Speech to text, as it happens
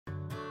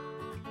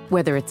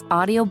Whether it's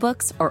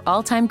audiobooks or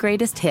all-time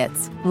greatest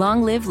hits,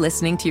 long live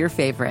listening to your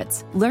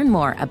favorites. Learn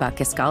more about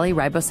Kisqali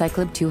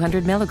Ribociclib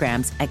 200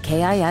 milligrams at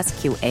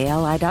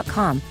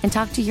KISQALI.com and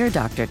talk to your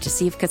doctor to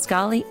see if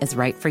Kisqali is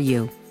right for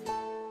you.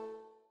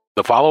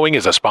 The following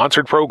is a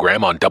sponsored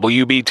program on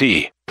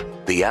WBT.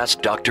 The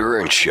Ask Dr.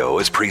 Ernst Show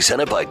is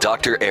presented by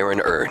Dr. Aaron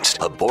Ernst,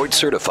 a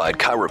board-certified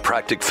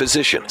chiropractic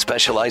physician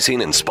specializing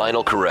in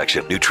spinal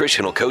correction,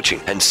 nutritional coaching,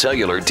 and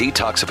cellular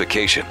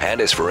detoxification, and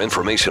is for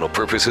informational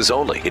purposes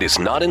only. It is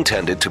not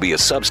intended to be a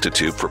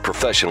substitute for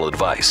professional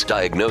advice,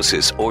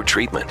 diagnosis, or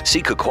treatment.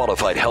 Seek a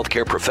qualified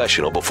healthcare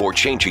professional before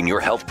changing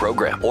your health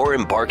program or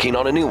embarking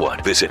on a new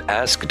one. Visit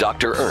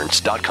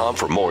AskDrErnst.com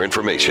for more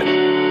information.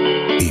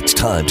 It's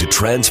time to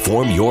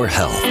transform your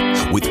health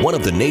with one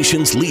of the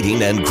nation's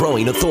leading and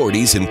growing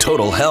authorities in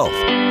total health.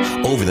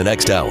 Over the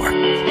next hour,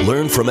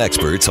 learn from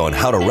experts on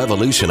how to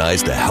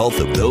revolutionize the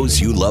health of those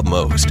you love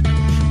most.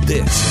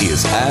 This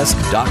is Ask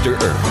Dr.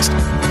 Ernst.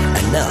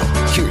 And now,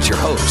 here's your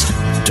host,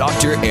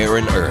 Dr.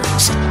 Aaron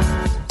Ernst.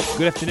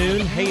 Good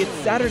afternoon. Hey, it's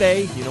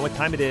Saturday. You know what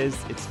time it is.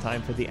 It's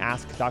time for the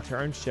Ask Dr.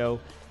 Ernst Show.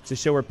 It's a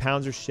show where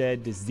pounds are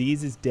shed,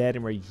 disease is dead,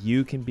 and where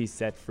you can be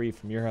set free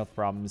from your health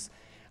problems.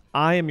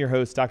 I am your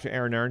host, Dr.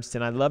 Aaron Ernst,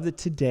 and I love that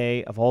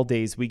today, of all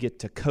days, we get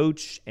to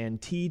coach and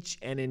teach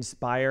and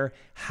inspire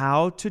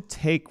how to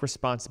take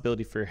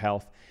responsibility for your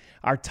health.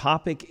 Our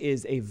topic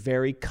is a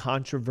very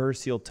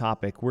controversial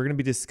topic. We're going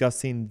to be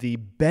discussing the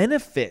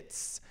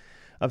benefits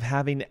of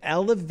having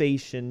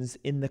elevations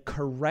in the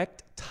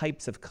correct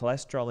types of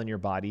cholesterol in your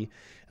body.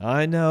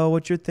 I know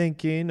what you're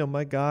thinking. Oh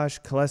my gosh,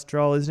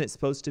 cholesterol, isn't it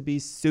supposed to be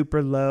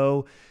super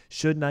low?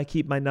 Shouldn't I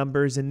keep my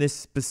numbers in this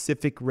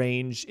specific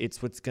range?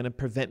 It's what's going to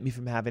prevent me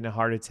from having a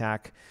heart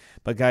attack.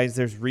 But guys,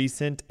 there's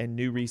recent and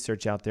new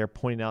research out there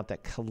pointing out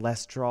that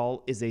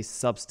cholesterol is a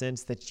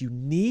substance that you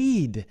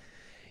need.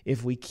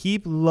 If we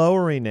keep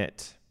lowering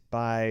it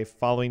by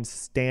following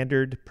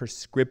standard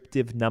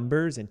prescriptive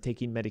numbers and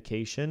taking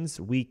medications,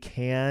 we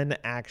can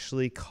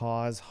actually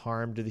cause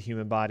harm to the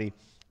human body.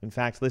 In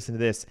fact, listen to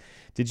this.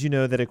 Did you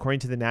know that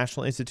according to the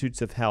National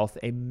Institutes of Health,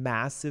 a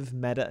massive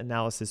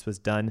meta-analysis was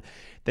done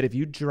that if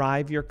you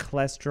drive your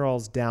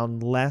cholesterols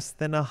down less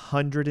than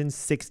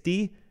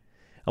 160,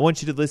 I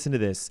want you to listen to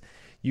this.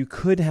 You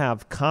could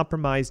have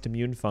compromised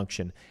immune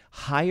function,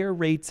 higher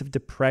rates of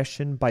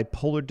depression,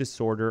 bipolar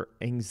disorder,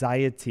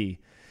 anxiety,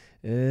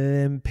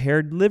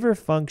 impaired liver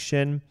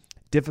function,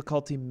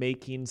 difficulty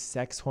making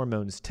sex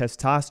hormones,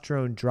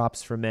 testosterone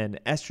drops for men,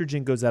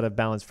 estrogen goes out of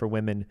balance for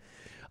women.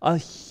 A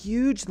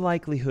huge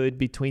likelihood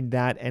between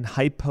that and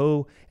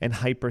hypo and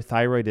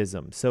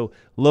hyperthyroidism. So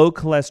low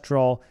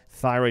cholesterol,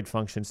 thyroid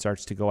function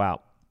starts to go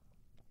out.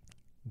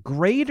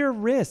 Greater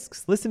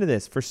risks, listen to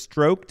this, for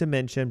stroke,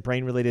 dementia, and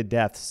brain-related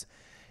deaths.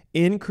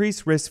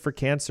 Increased risk for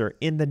cancer.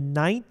 In the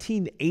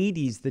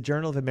 1980s, the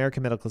Journal of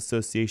American Medical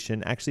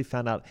Association actually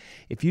found out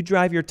if you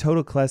drive your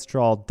total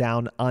cholesterol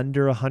down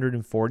under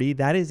 140,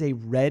 that is a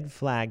red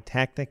flag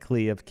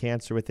technically of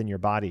cancer within your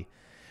body.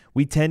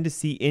 We tend to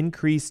see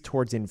increase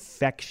towards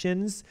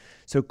infections,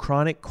 so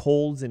chronic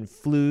colds and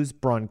flus,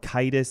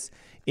 bronchitis,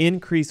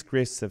 increased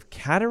risks of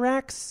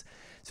cataracts.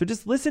 So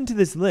just listen to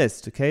this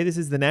list, okay? This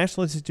is the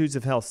National Institutes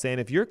of Health saying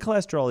if your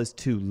cholesterol is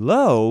too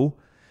low,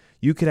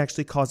 you could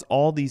actually cause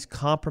all these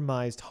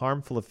compromised,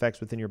 harmful effects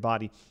within your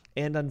body.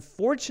 And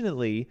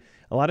unfortunately,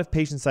 a lot of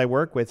patients I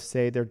work with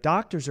say their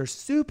doctors are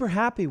super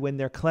happy when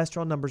their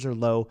cholesterol numbers are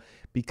low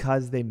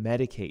because they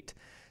medicate.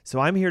 So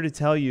I'm here to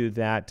tell you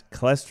that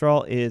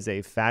cholesterol is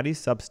a fatty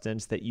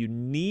substance that you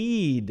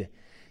need.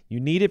 You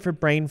need it for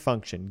brain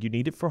function. You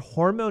need it for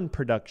hormone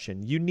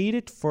production. You need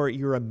it for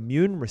your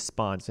immune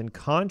response. And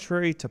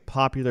contrary to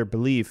popular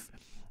belief,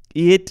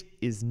 it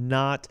is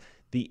not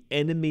the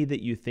enemy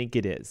that you think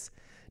it is.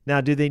 Now,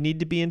 do they need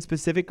to be in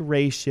specific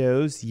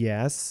ratios?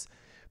 Yes.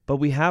 But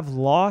we have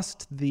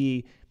lost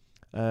the,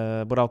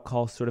 what I'll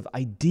call sort of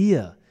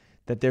idea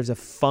that there's a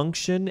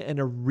function and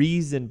a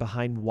reason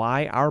behind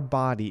why our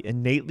body,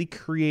 innately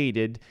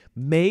created,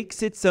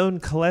 makes its own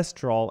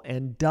cholesterol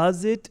and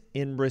does it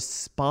in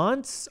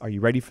response, are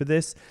you ready for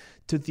this,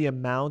 to the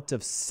amount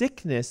of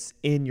sickness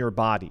in your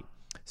body.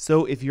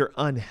 So if you're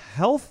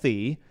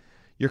unhealthy,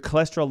 your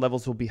cholesterol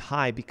levels will be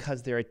high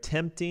because they're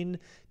attempting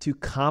to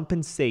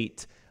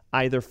compensate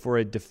either for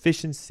a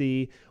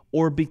deficiency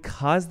or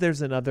because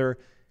there's another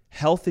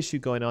health issue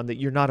going on that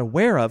you're not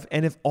aware of.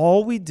 And if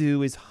all we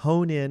do is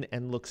hone in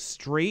and look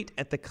straight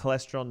at the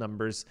cholesterol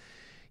numbers,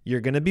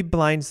 you're going to be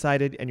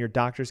blindsided and your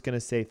doctor's going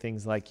to say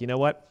things like, you know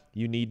what,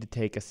 you need to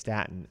take a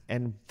statin.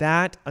 And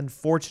that,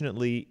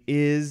 unfortunately,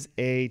 is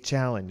a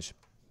challenge.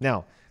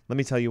 Now, let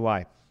me tell you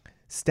why.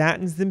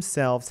 Statins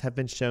themselves have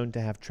been shown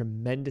to have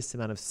tremendous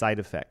amount of side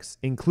effects,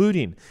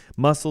 including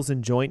muscles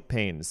and joint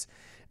pains.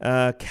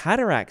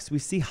 Cataracts, we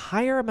see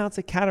higher amounts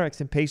of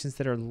cataracts in patients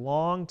that are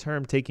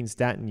long-term taking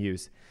statin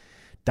use.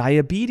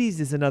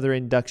 Diabetes is another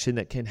induction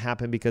that can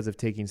happen because of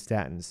taking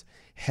statins.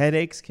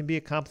 Headaches can be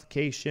a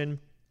complication.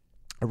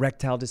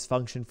 Erectile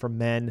dysfunction for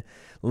men,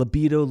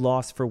 libido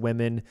loss for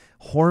women,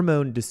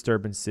 hormone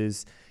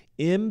disturbances,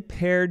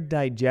 impaired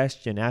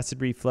digestion,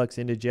 acid reflux,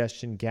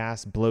 indigestion,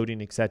 gas,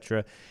 bloating,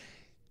 etc.,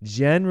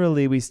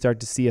 generally we start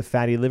to see a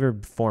fatty liver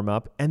form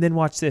up. And then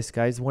watch this,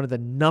 guys. One of the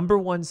number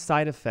one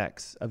side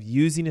effects of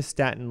using a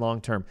statin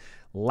long-term,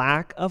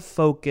 lack of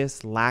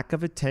focus, lack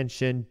of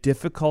attention,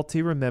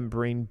 difficulty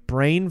remembering,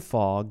 brain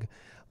fog,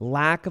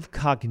 lack of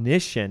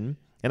cognition.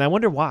 And I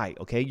wonder why,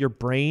 okay? Your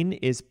brain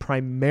is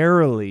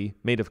primarily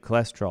made of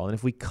cholesterol. And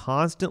if we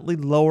constantly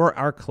lower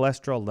our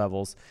cholesterol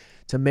levels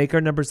to make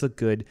our numbers look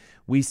good,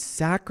 we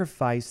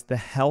sacrifice the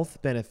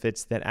health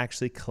benefits that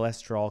actually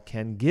cholesterol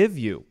can give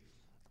you.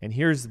 And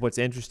here's what's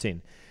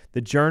interesting. The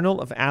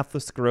Journal of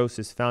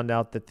Atherosclerosis found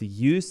out that the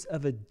use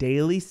of a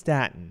daily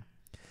statin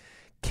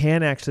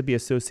can actually be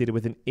associated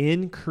with an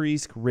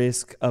increased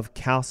risk of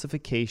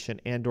calcification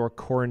and or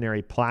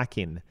coronary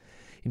plaquing.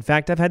 In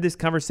fact, I've had this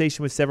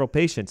conversation with several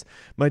patients.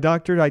 My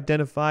doctor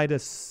identified a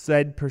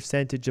said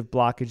percentage of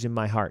blockage in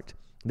my heart.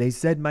 They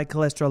said my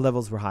cholesterol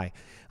levels were high.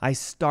 I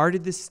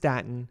started the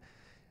statin.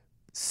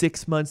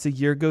 6 months, a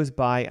year goes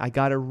by. I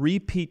got a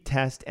repeat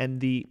test and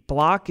the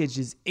blockage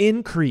is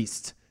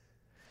increased.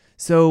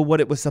 So what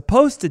it was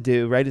supposed to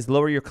do, right, is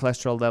lower your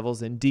cholesterol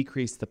levels and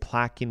decrease the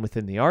plaquing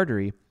within the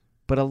artery.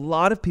 But a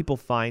lot of people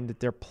find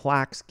that their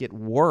plaques get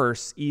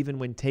worse even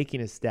when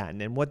taking a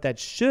statin. And what that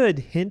should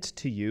hint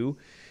to you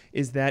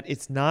is that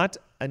it's not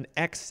an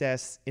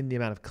excess in the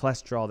amount of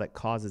cholesterol that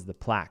causes the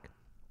plaque.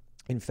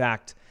 In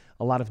fact,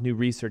 a lot of new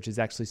research is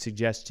actually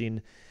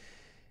suggesting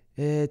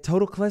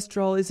total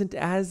cholesterol isn't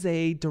as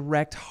a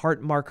direct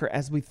heart marker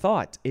as we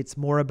thought. It's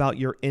more about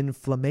your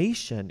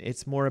inflammation.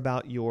 It's more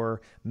about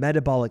your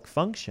metabolic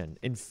function.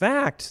 In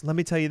fact, let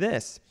me tell you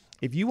this.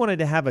 If you wanted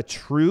to have a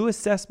true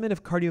assessment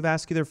of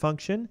cardiovascular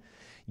function,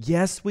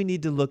 yes, we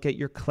need to look at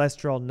your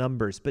cholesterol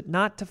numbers, but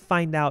not to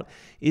find out,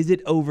 is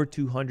it over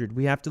 200?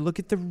 We have to look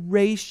at the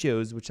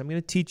ratios, which I'm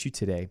going to teach you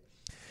today.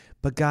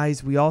 But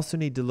guys, we also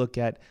need to look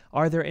at,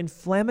 are there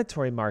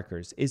inflammatory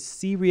markers? Is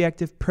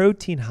C-reactive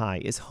protein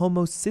high? Is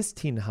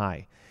homocysteine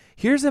high?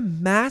 Here's a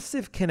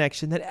massive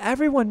connection that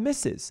everyone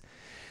misses.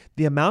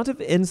 The amount of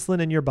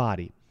insulin in your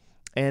body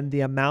and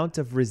the amount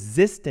of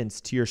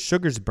resistance to your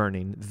sugars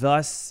burning,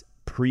 thus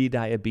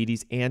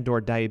pre-diabetes and or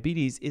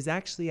diabetes, is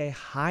actually a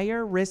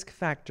higher risk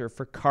factor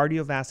for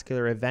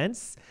cardiovascular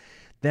events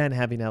than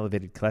having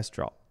elevated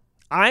cholesterol.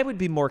 I would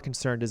be more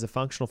concerned as a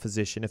functional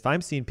physician if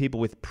I'm seeing people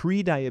with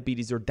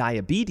pre-diabetes or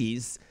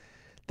diabetes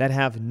that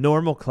have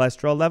normal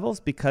cholesterol levels,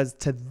 because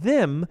to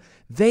them,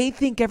 they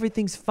think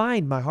everything's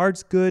fine. My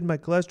heart's good, my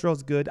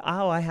cholesterol's good.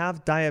 Oh, I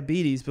have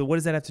diabetes, but what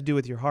does that have to do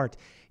with your heart?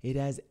 It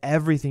has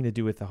everything to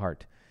do with the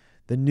heart.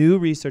 The new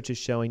research is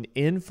showing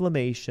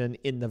inflammation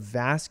in the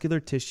vascular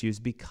tissues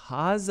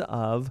because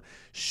of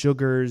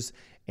sugars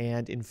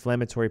and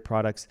inflammatory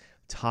products.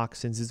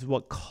 Toxins is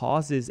what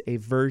causes a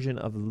version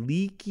of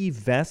leaky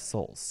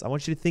vessels. I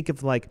want you to think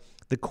of like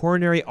the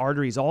coronary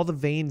arteries, all the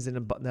veins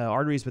and the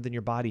arteries within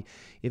your body.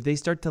 If they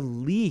start to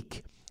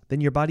leak, then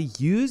your body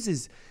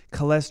uses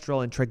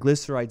cholesterol and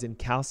triglycerides and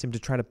calcium to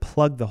try to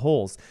plug the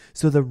holes.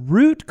 So the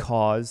root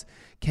cause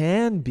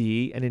can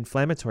be an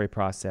inflammatory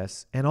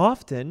process. And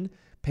often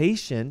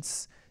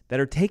patients that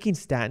are taking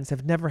statins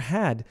have never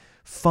had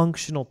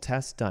functional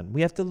tests done.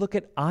 We have to look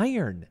at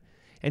iron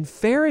and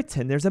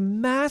ferritin. There's a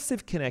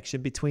massive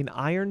connection between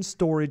iron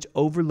storage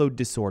overload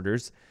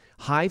disorders,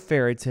 high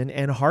ferritin,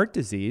 and heart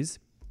disease.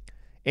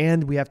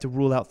 And we have to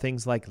rule out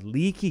things like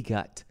leaky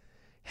gut,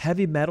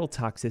 heavy metal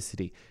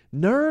toxicity,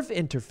 nerve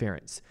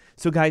interference.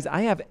 So guys,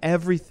 I have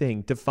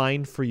everything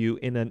defined for you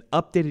in an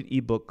updated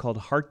ebook called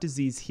Heart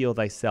Disease Heal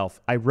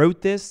Thyself. I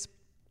wrote this.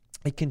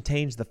 It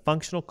contains the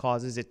functional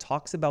causes. It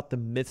talks about the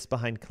myths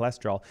behind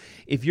cholesterol.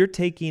 If you're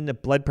taking a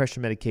blood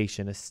pressure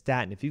medication, a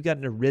statin, if you've got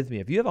an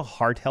arrhythmia, if you have a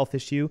heart health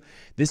issue,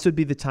 this would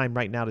be the time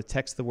right now to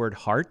text the word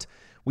heart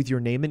with your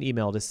name and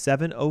email to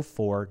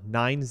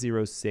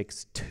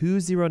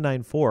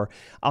 704-906-2094.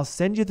 I'll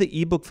send you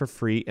the ebook for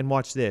free, and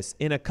watch this.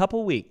 In a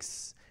couple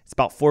weeks, it's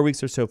about 4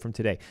 weeks or so from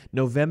today,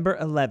 November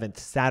 11th,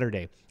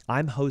 Saturday,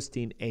 I'm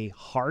hosting a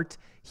Heart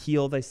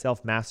Heal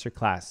Thyself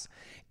Masterclass.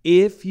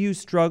 If you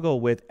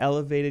struggle with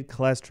elevated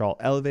cholesterol,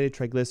 elevated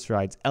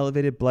triglycerides,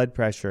 elevated blood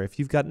pressure, if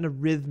you've got an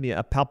arrhythmia,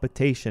 a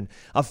palpitation,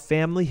 a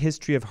family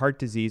history of heart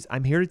disease,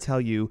 I'm here to tell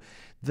you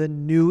the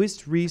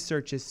newest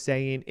research is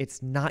saying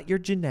it's not your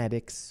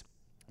genetics.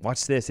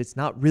 Watch this. It's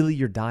not really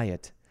your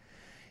diet.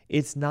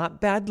 It's not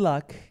bad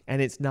luck,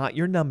 and it's not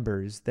your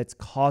numbers that's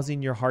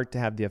causing your heart to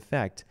have the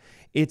effect.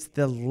 It's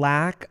the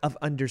lack of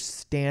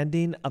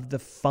understanding of the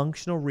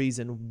functional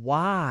reason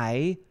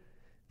why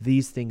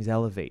these things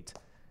elevate.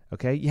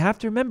 Okay, you have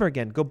to remember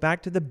again, go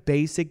back to the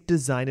basic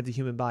design of the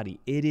human body.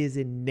 It is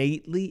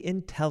innately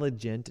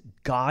intelligent,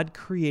 God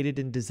created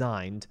and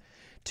designed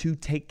to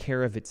take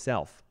care of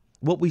itself.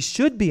 What we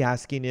should be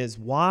asking is,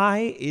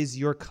 why is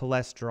your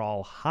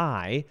cholesterol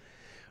high,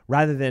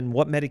 rather than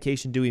what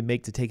medication do we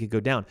make to take it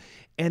go down?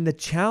 And the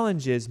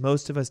challenge is,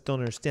 most of us don't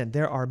understand.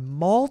 There are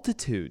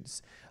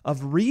multitudes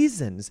of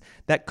reasons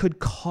that could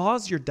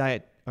cause your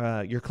diet,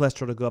 your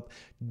cholesterol to go up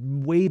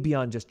way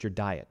beyond just your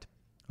diet.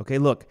 Okay,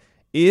 look.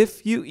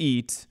 If you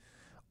eat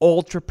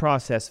ultra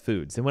processed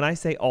foods. And when I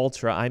say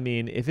ultra, I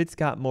mean if it's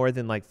got more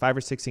than like 5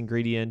 or 6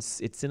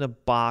 ingredients, it's in a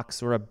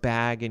box or a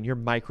bag and you're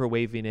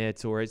microwaving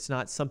it, or it's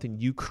not something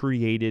you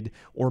created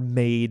or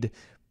made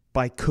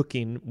by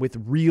cooking with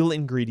real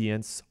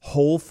ingredients,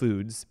 whole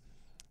foods.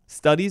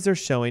 Studies are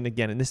showing,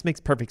 again, and this makes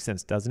perfect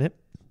sense, doesn't it?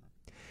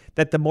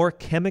 That the more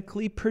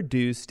chemically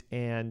produced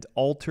and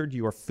altered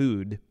your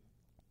food,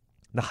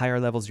 the higher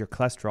levels your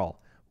cholesterol.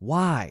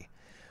 Why?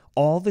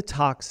 All the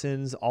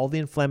toxins, all the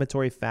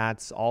inflammatory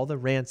fats, all the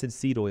rancid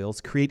seed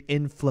oils create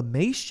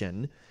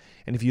inflammation.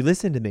 And if you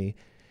listen to me,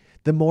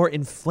 the more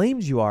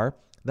inflamed you are,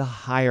 the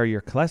higher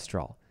your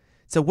cholesterol.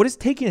 So what does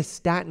taking a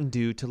statin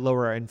do to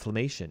lower our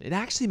inflammation? It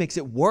actually makes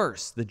it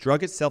worse. The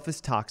drug itself is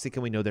toxic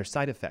and we know their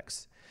side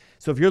effects.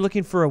 So if you're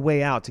looking for a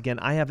way out, again,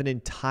 I have an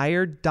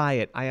entire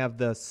diet. I have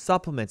the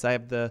supplements. I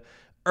have the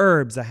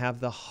herbs. I have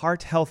the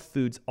heart health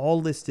foods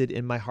all listed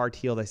in my Heart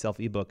Heal Thyself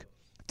ebook.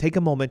 Take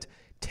a moment,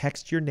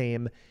 text your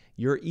name,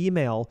 your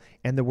email,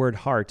 and the word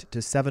heart to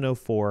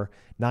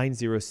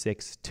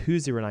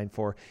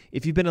 704-906-2094.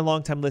 If you've been a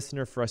long-time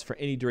listener for us for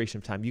any duration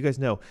of time, you guys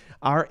know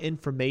our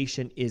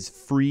information is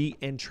free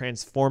and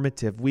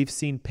transformative. We've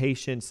seen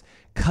patients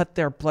cut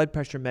their blood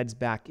pressure meds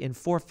back in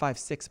 4, 5,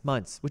 6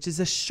 months, which is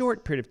a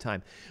short period of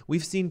time.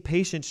 We've seen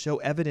patients show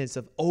evidence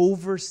of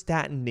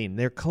overstatining.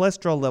 Their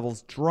cholesterol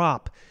levels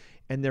drop,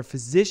 and their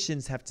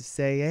physicians have to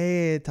say,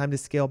 hey, time to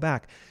scale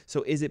back.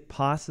 So is it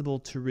possible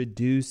to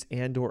reduce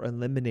and or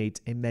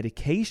eliminate a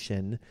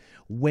medication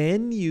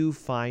when you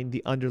find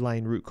the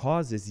underlying root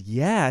causes?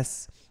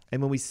 Yes.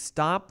 And when we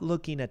stop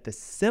looking at the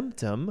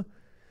symptom,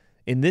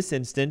 in this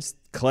instance,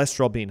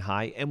 cholesterol being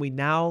high, and we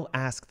now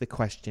ask the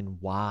question,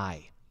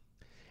 why?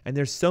 And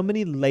there's so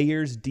many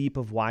layers deep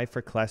of why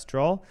for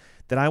cholesterol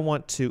that I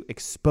want to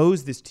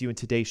expose this to you in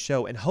today's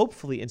show and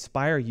hopefully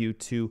inspire you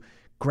to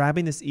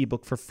grabbing this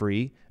ebook for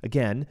free.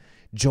 Again,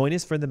 join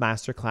us for the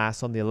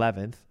masterclass on the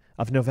 11th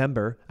of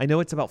November. I know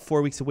it's about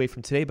 4 weeks away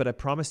from today, but I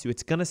promise you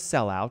it's going to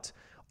sell out.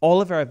 All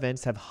of our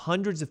events have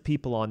hundreds of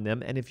people on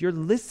them. And if you're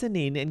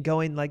listening and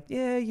going like,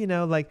 yeah,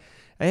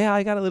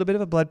 I got a little bit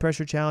of a blood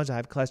pressure challenge, I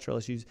have cholesterol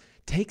issues,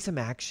 take some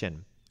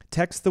action.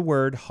 Text the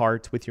word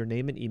heart with your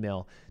name and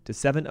email to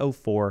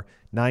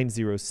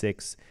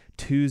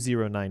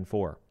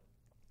 704-906-2094.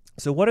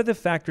 So what are the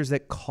factors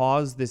that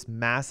cause this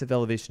massive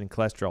elevation in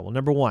cholesterol? Well,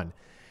 number one,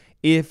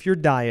 if your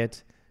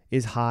diet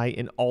is high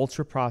in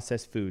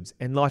ultra-processed foods,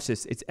 and watch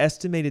this, it's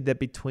estimated that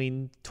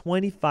between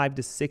 25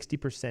 to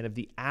 60% of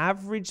the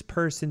average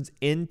person's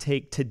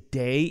intake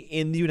today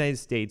in the United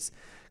States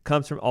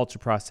comes from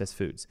ultra-processed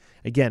foods.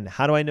 Again,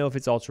 how do I know if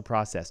it's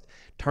ultra-processed?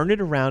 Turn it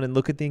around and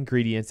look at the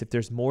ingredients. If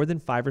there's more than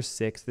 5 or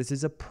 6, this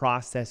is a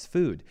processed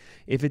food.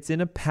 If it's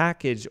in a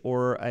package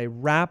or a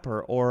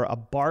wrapper or a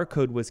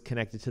barcode was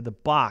connected to the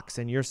box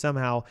and you're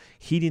somehow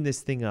heating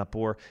this thing up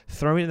or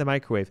throwing it in the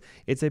microwave,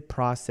 it's a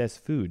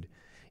processed food.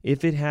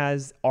 If it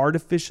has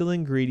artificial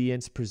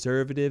ingredients,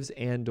 preservatives,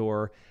 and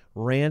or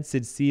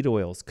rancid seed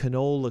oils,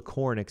 canola,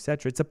 corn,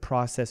 etc., it's a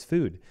processed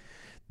food.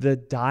 The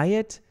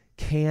diet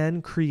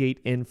can create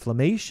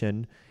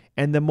inflammation,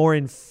 and the more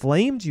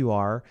inflamed you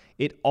are,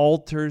 it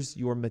alters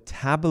your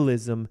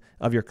metabolism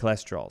of your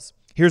cholesterols.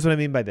 Here's what I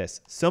mean by this.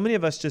 So many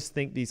of us just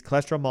think these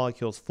cholesterol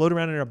molecules float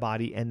around in our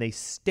body and they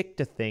stick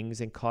to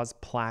things and cause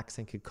plaques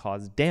and could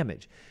cause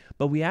damage.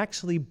 But we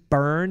actually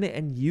burn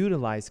and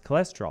utilize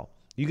cholesterol.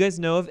 You guys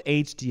know of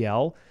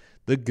HDL,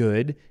 the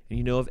good, and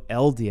you know of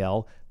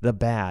LDL, the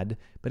bad.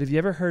 But have you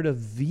ever heard of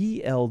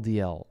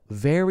VLDL,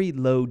 very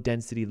low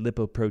density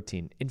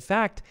lipoprotein? In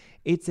fact,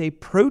 it's a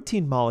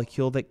protein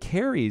molecule that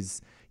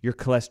carries your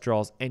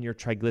cholesterols and your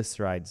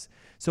triglycerides.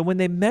 So when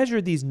they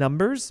measure these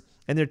numbers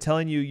and they're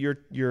telling you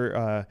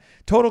your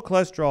total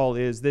cholesterol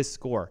is this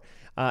score,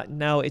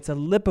 now it's a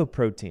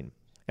lipoprotein.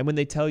 And when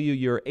they tell you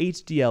your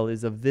HDL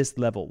is of this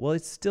level, well,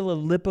 it's still a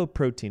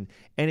lipoprotein.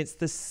 And it's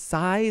the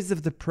size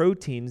of the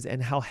proteins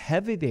and how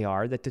heavy they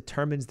are that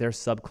determines their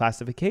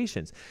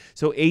subclassifications.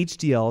 So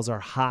HDLs are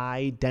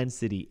high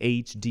density,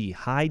 HD,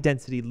 high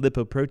density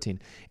lipoprotein.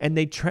 And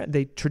they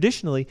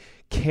traditionally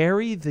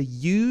carry the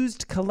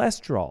used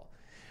cholesterol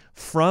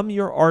from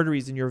your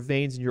arteries and your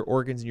veins and your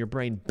organs and your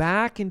brain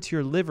back into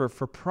your liver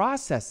for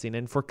processing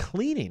and for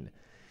cleaning.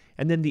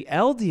 And then the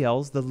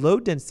LDLs, the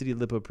low-density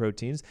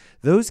lipoproteins,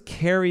 those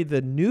carry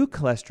the new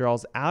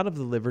cholesterols out of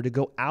the liver to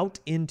go out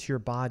into your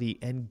body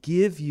and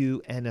give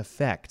you an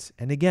effect.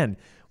 And again,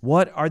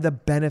 what are the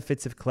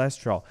benefits of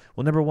cholesterol?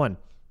 Well, number one,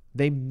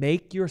 they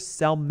make your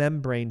cell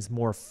membranes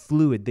more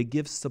fluid. They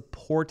give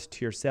support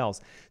to your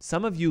cells.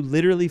 Some of you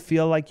literally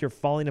feel like you're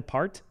falling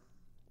apart,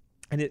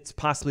 and it's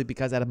possibly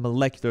because at a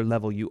molecular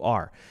level you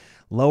are.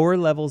 Lower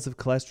levels of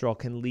cholesterol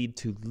can lead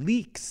to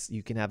leaks.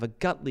 You can have a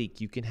gut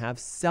leak. You can have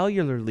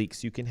cellular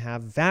leaks. You can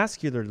have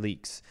vascular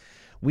leaks.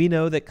 We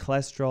know that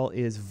cholesterol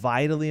is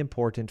vitally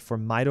important for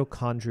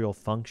mitochondrial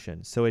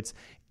function. So it's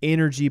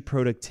energy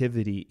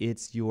productivity.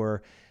 It's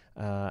your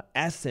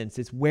essence.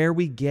 It's where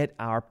we get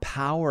our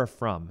power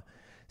from.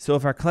 So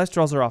if our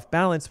cholesterols are off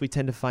balance, we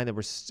tend to find that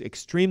we're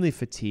extremely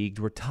fatigued.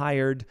 We're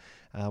tired.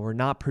 We're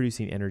not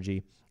producing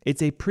energy.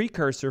 It's a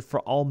precursor for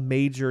all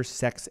major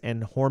sex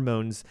and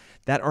hormones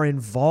that are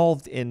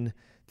involved in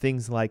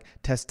things like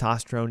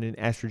testosterone and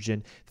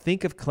estrogen.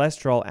 Think of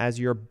cholesterol as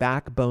your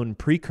backbone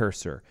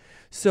precursor.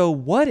 So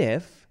what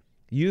if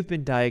you've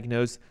been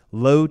diagnosed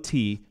low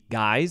T,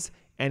 guys,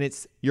 and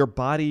it's your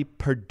body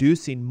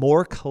producing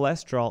more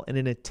cholesterol in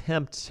an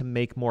attempt to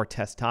make more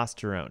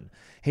testosterone?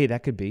 Hey,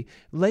 that could be.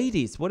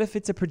 Ladies, what if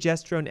it's a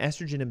progesterone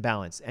estrogen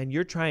imbalance and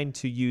you're trying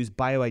to use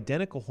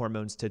bioidentical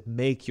hormones to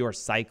make your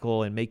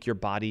cycle and make your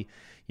body,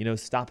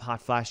 stop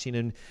hot flashing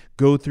and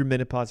go through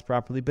menopause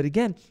properly? But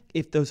again,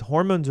 if those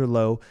hormones are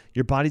low,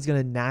 your body's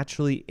going to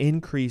naturally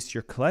increase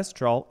your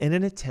cholesterol in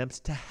an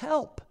attempt to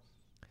help.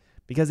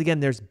 Because again,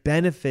 there's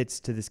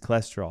benefits to this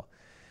cholesterol.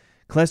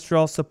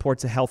 Cholesterol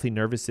supports a healthy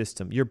nervous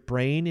system. Your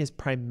brain is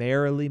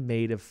primarily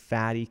made of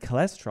fatty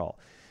cholesterol.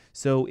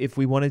 So if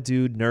we want to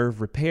do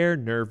nerve repair,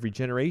 nerve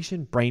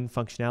regeneration, brain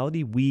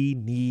functionality, we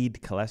need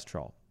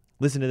cholesterol.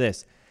 Listen to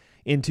this.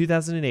 In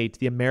 2008,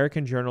 the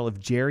American Journal of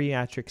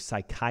Geriatric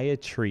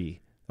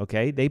Psychiatry,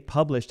 they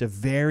published a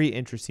very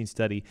interesting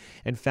study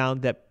and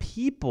found that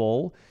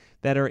people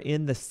that are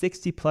in the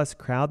 60-plus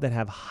crowd that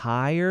have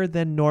higher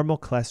than normal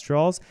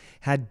cholesterols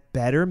had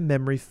better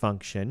memory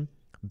function,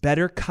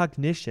 better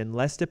cognition,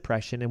 less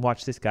depression, and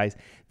watch this, guys,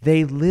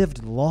 they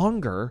lived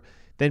longer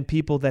than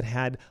people that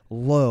had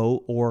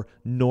low or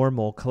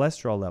normal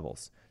cholesterol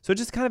levels. So it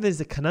just kind of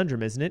is a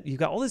conundrum, isn't it? You've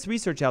got all this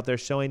research out there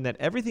showing that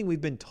everything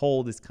we've been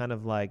told is kind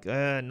of like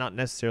not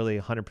necessarily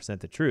 100%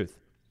 the truth.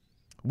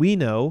 We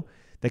know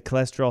that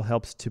cholesterol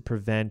helps to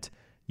prevent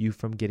you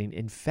from getting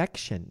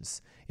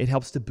infections. It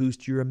helps to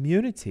boost your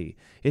immunity.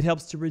 It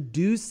helps to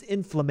reduce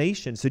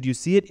inflammation. So do you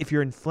see it? If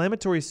your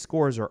inflammatory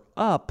scores are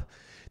up,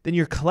 then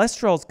your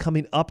cholesterol is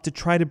coming up to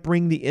try to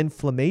bring the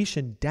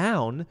inflammation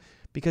down,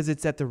 because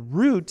it's at the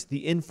root,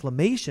 the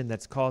inflammation,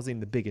 that's causing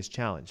the biggest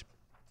challenge.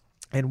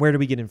 And where do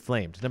we get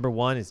inflamed? Number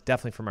one is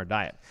definitely from our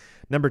diet.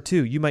 Number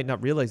two, you might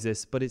not realize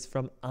this, but it's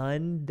from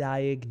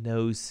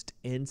undiagnosed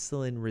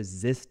insulin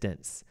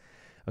resistance.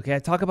 I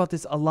talk about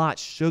this a lot.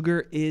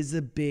 Sugar is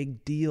a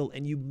big deal,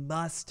 and you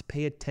must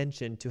pay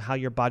attention to how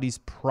your body's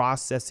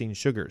processing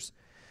sugars.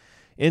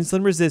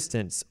 Insulin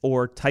resistance,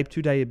 or type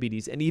 2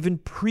 diabetes, and even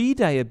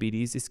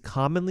pre-diabetes, is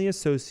commonly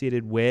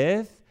associated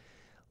with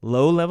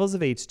low levels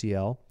of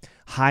HDL,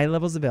 high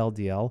levels of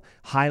LDL,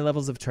 high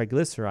levels of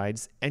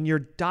triglycerides, and your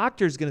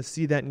doctor's going to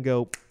see that and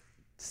go,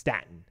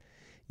 statin.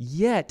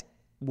 Yet,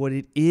 what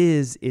it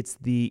is, it's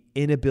the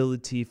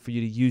inability for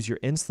you to use your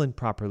insulin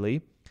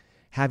properly,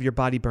 have your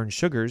body burn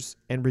sugars,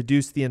 and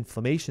reduce the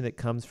inflammation that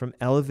comes from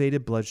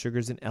elevated blood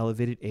sugars and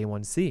elevated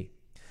A1C.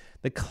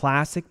 The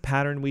classic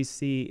pattern we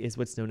see is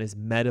what's known as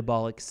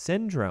metabolic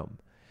syndrome.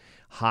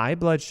 High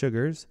blood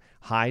sugars,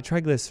 high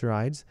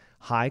triglycerides,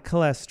 high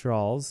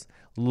cholesterols,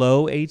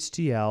 low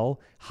HDL,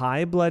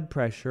 high blood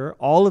pressure,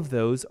 all of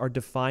those are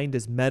defined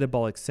as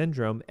metabolic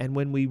syndrome. And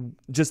when we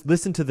just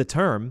listen to the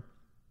term,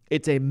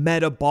 it's a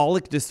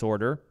metabolic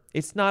disorder.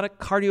 It's not a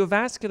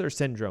cardiovascular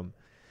syndrome.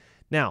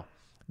 Now,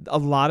 a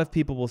lot of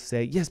people will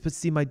say, yes, but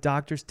see, my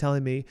doctor's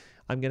telling me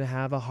I'm going to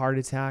have a heart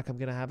attack. I'm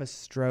going to have a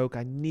stroke.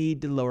 I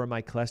need to lower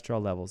my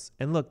cholesterol levels.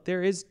 And look,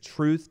 there is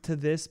truth to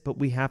this, but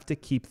we have to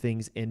keep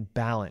things in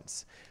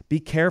balance. Be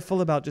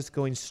careful about just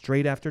going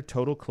straight after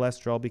total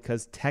cholesterol,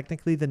 because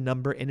technically the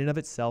number in and of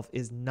itself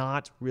is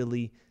not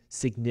really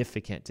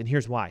significant. And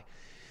here's why.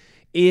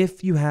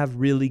 If you have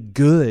really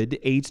good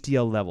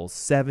HDL levels,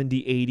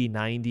 70, 80,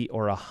 90,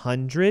 or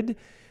 100,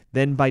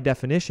 then by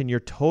definition,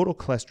 your total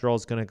cholesterol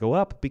is going to go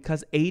up,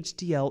 because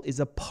HDL is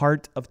a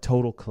part of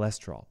total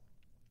cholesterol.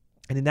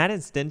 And in that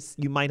instance,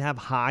 you might have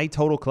high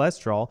total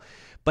cholesterol,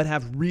 but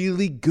have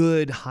really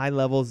good high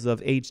levels of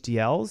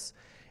HDLs,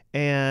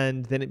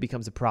 and then it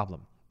becomes a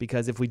problem.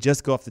 Because if we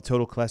just go off the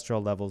total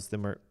cholesterol levels,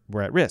 then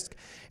we're at risk.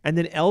 And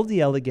then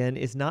LDL, again,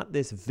 is not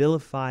this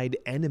vilified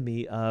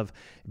enemy of,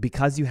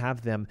 because you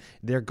have them,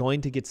 they're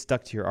going to get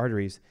stuck to your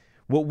arteries.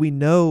 What we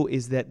know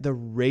is that the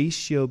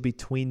ratio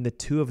between the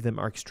two of them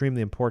are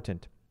extremely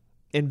important.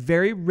 And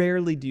very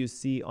rarely do you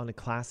see on a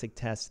classic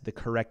test the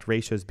correct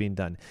ratios being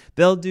done.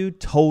 They'll do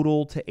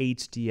total to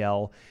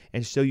HDL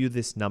and show you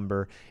this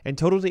number. And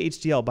total to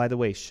HDL, by the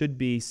way, should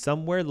be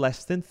somewhere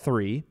less than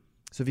 3.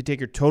 So if you take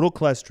your total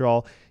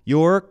cholesterol,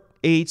 your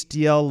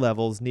HDL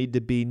levels need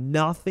to be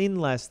nothing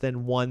less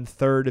than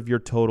 1/3 of your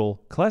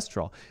total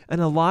cholesterol.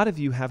 And a lot of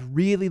you have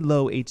really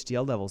low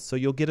HDL levels, so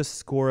you'll get a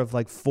score of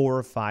like 4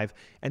 or 5,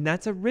 and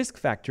that's a risk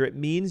factor. It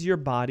means your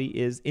body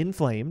is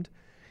inflamed.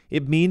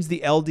 It means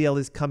the LDL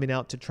is coming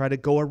out to try to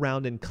go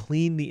around and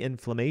clean the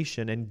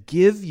inflammation and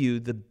give you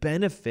the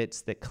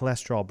benefits that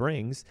cholesterol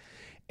brings.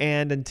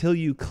 And until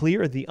you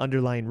clear the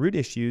underlying root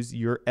issues,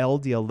 your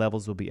LDL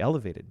levels will be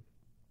elevated.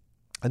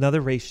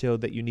 Another ratio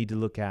that you need to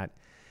look at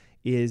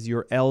is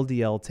your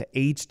LDL to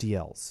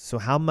HDLs. So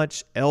how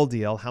much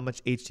LDL, how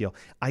much HDL?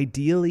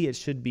 Ideally, it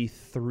should be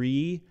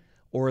 3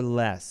 or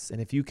less.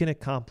 And if you can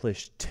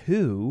accomplish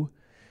 2,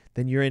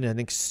 then you're in an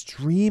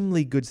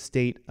extremely good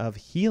state of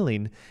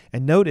healing.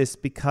 And notice,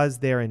 because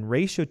they're in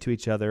ratio to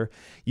each other,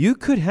 you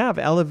could have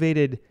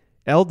elevated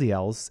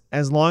LDLs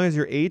as long as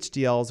your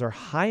HDLs are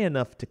high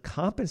enough to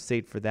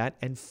compensate for that,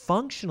 and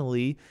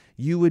functionally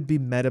you would be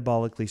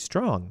metabolically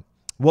strong.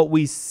 What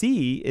we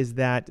see is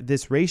that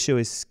this ratio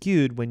is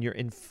skewed when you're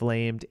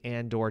inflamed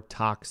and or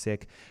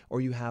toxic,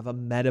 or you have a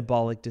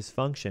metabolic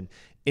dysfunction,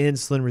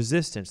 insulin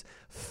resistance,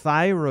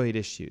 thyroid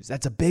issues.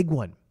 That's a big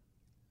one.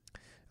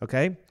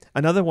 Okay?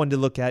 Another one to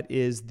look at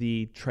is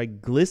the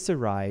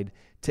triglyceride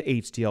to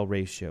HDL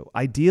ratio.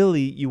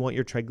 Ideally, you want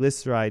your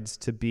triglycerides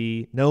to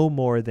be no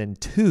more than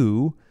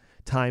 2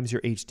 times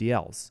your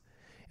HDLs.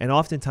 And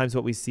oftentimes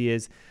what we see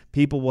is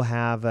people will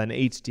have an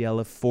HDL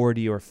of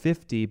 40 or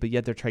 50, but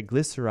yet their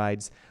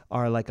triglycerides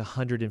are like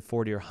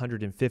 140 or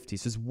 150.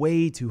 So it's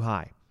way too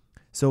high.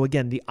 So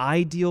again, the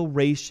ideal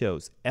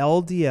ratios,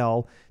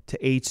 LDL to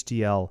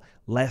HDL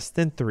less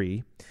than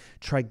 3,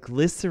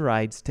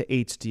 triglycerides to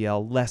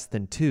HDL less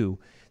than 2.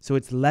 So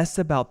it's less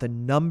about the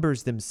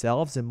numbers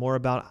themselves and more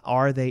about,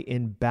 are they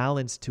in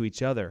balance to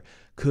each other?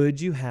 Could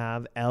you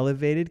have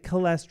elevated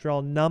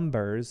cholesterol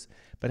numbers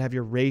but have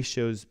your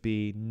ratios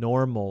be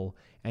normal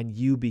and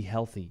you be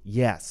healthy?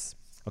 Yes.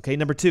 Okay,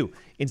 number 2,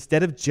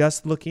 instead of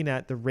just looking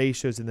at the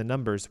ratios and the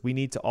numbers, we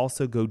need to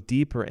also go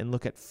deeper and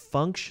look at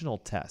functional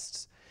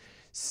tests.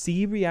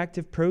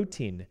 C-reactive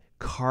protein,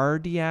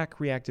 cardiac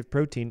reactive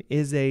protein,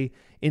 is a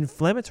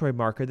inflammatory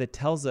marker that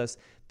tells us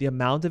the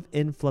amount of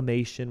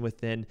inflammation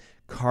within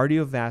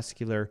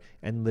cardiovascular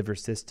and liver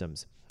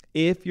systems.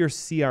 If your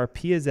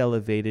CRP is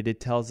elevated, it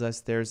tells us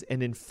there's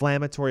an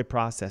inflammatory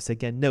process.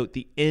 Again, note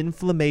the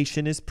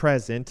inflammation is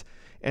present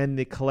and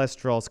the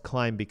cholesterols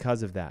climb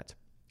because of that.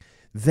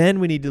 Then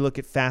we need to look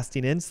at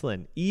fasting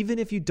insulin. Even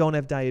if you don't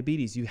have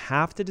diabetes, you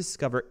have to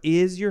discover,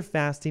 is your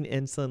fasting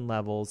insulin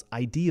levels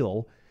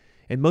ideal?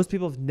 And most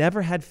people have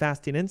never had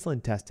fasting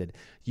insulin tested.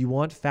 You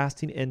want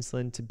fasting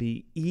insulin to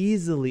be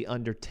easily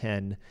under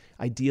 10,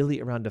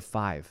 ideally around a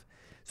 5.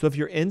 So if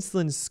your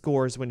insulin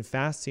scores when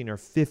fasting are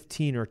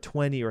 15 or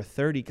 20 or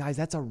 30, guys,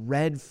 that's a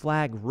red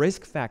flag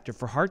risk factor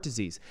for heart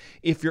disease.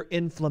 If your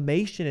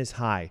inflammation is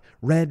high,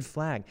 red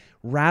flag.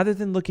 Rather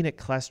than looking at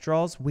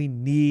cholesterols, we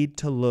need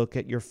to look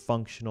at your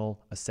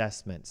functional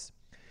assessments.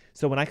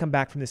 So when I come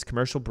back from this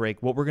commercial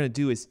break, what we're going to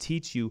do is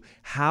teach you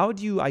how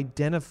do you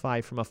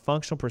identify from a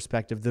functional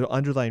perspective the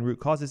underlying root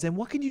causes, and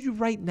what can you do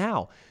right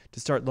now to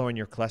start lowering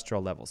your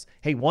cholesterol levels.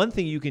 Hey, one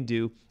thing you can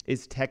do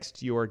is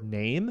text your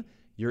name,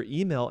 your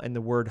email, and the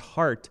word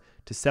heart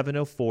to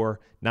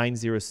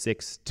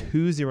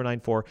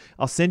 704-906-2094.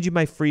 I'll send you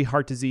my free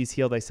Heart Disease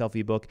Heal Thyself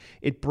ebook.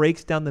 It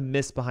breaks down the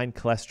myths behind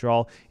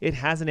cholesterol. It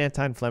has an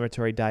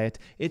anti-inflammatory diet.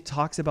 It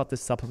talks about the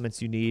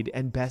supplements you need.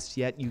 And best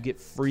yet, you get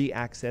free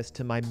access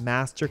to my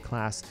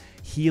masterclass,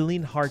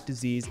 Healing Heart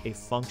Disease, a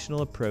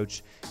Functional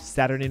Approach,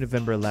 Saturday,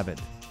 November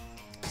 11th.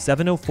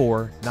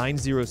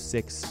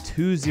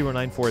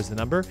 704-906-2094 is the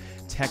number.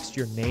 Text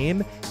your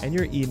name and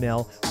your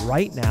email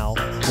right now.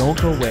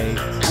 Don't go away.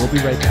 We'll be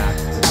right back.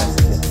 The best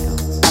is yet to come.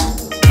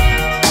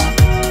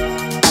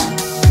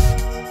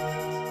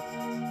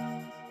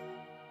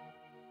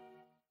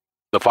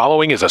 The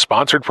following is a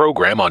sponsored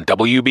program on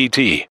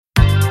WBT.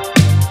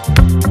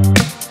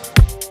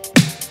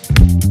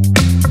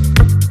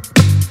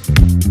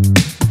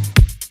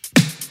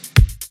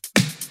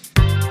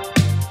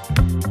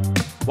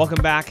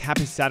 Welcome back.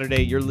 Happy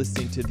Saturday. You're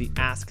listening to the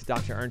Ask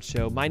Dr. Ernst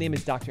Show. My name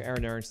is Dr.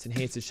 Aaron Ernst, and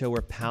hey, it's a show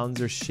where pounds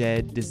are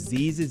shed,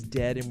 disease is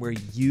dead, and where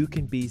you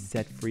can be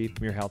set free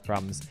from your health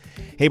problems.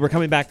 Hey, we're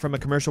coming back from a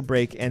commercial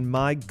break, and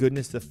my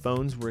goodness, the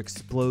phones were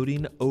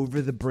exploding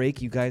over the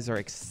break. You guys are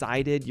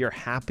excited. You're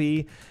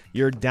happy.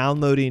 You're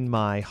downloading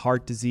my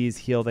Heart Disease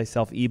Heal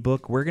Thyself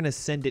ebook. We're going to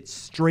send it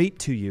straight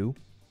to you.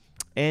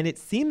 And it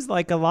seems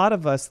like a lot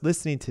of us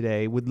listening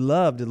today would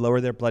love to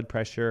lower their blood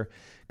pressure,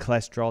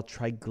 cholesterol,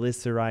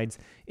 triglycerides,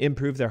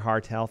 improve their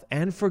heart health,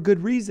 and for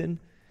good reason.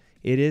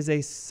 It is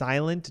a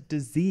silent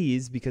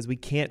disease because we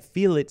can't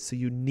feel it, so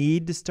you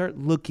need to start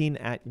looking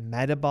at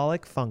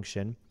metabolic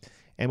function.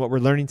 And what we're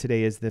learning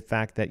today is the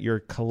fact that your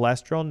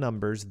cholesterol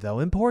numbers, though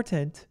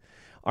important,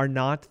 are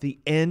not the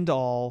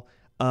end-all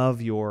of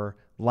your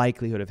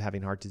likelihood of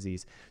having heart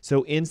disease.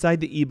 So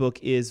inside the ebook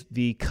is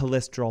the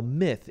cholesterol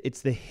myth.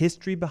 It's the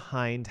history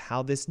behind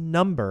how this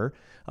number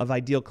of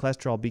ideal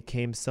cholesterol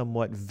became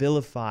somewhat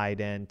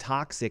vilified and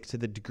toxic to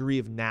the degree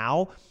of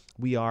now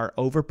we are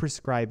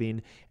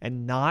overprescribing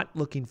and not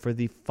looking for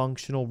the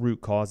functional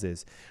root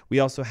causes. We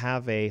also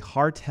have a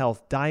heart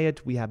health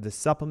diet. We have the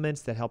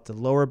supplements that help to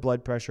lower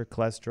blood pressure,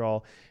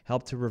 cholesterol,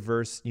 help to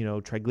reverse,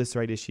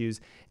 triglyceride issues.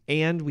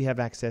 And we have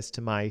access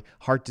to my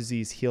Heart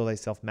Disease Heal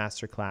Thyself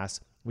Masterclass,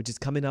 which is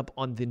coming up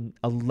on the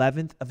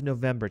 11th of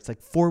November. It's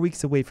like 4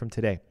 weeks away from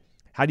today.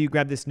 How do you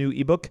grab this new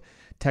ebook?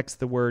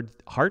 Text the word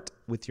HEART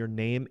with your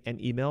name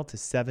and email to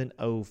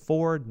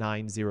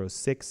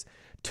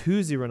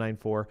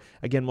 704-906-2094.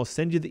 Again, we'll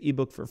send you the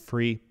ebook for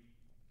free.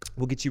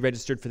 We'll get you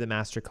registered for the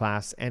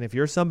masterclass. And if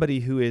you're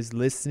somebody who is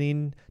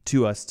listening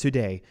to us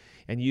today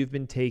and you've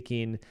been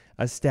taking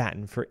a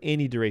statin for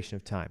any duration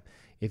of time,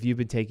 if you've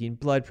been taking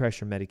blood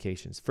pressure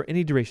medications for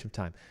any duration of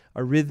time,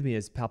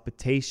 arrhythmias,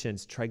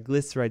 palpitations,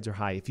 triglycerides are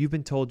high, if you've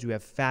been told you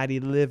have fatty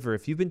liver,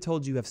 if you've been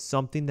told you have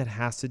something that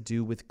has to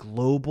do with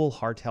global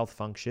heart health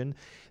function,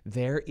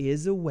 there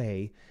is a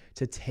way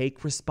to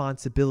take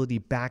responsibility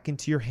back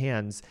into your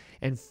hands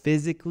and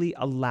physically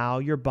allow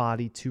your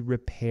body to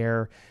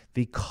repair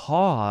the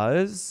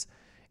cause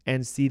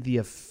and see the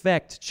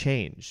effect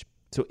change.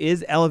 So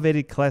is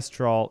elevated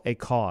cholesterol a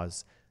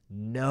cause?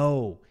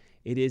 No,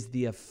 it is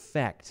the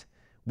effect.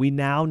 We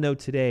now know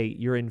today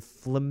your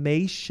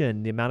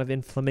inflammation, the amount of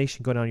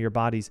inflammation going on in your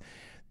bodies,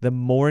 the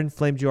more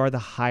inflamed you are, the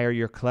higher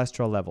your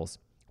cholesterol levels.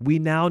 We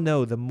now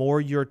know the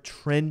more you're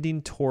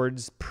trending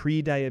towards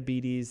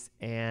prediabetes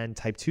and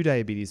type 2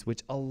 diabetes,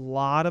 which a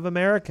lot of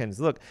Americans,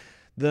 look,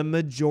 the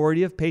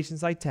majority of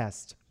patients I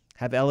test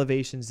have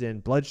elevations in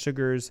blood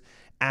sugars,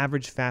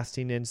 average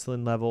fasting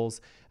insulin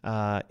levels,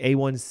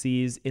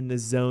 A1Cs in the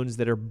zones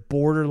that are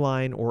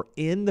borderline or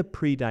in the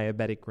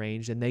pre-diabetic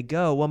range. And they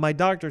go, well, my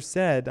doctor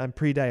said I'm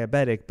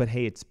pre-diabetic, but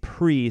hey, it's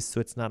pre, so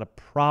it's not a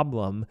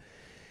problem.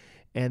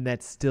 And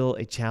that's still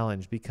a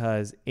challenge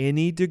because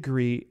any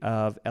degree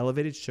of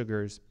elevated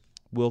sugars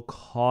will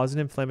cause an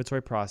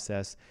inflammatory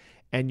process,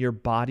 and your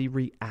body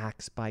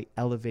reacts by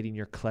elevating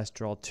your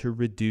cholesterol to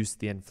reduce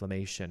the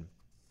inflammation.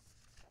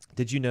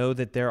 Did you know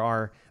that there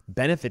are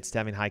benefits to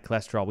having high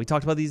cholesterol? We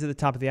talked about these at the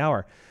top of the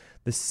hour.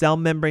 The cell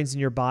membranes in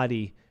your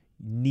body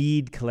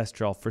need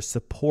cholesterol for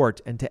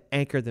support and to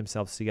anchor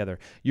themselves together.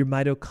 Your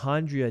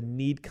mitochondria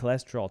need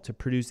cholesterol to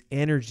produce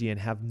energy and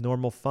have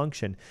normal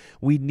function.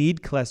 We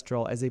need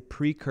cholesterol as a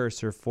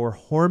precursor for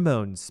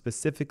hormones,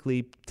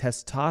 specifically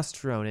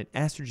testosterone and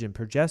estrogen,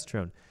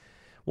 progesterone.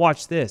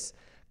 Watch this.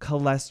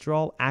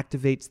 Cholesterol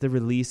activates the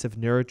release of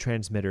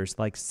neurotransmitters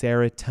like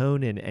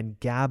serotonin and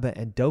GABA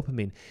and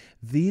dopamine.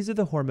 These are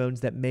the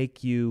hormones that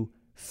make you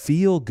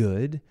feel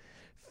good,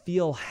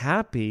 feel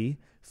happy,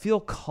 feel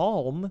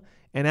calm,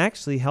 and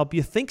actually help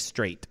you think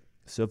straight.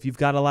 So if you've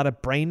got a lot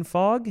of brain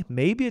fog,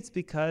 maybe it's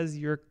because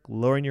you're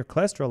lowering your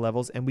cholesterol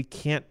levels and we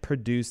can't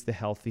produce the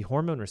healthy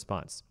hormone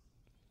response.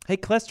 Hey,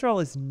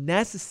 cholesterol is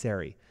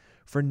necessary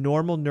for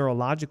normal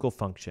neurological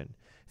function.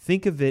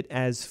 Think of it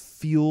as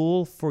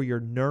fuel for your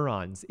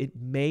neurons. It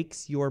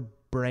makes your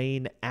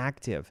brain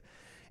active.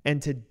 And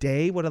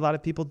today, what a lot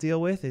of people deal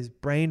with is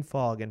brain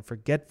fog and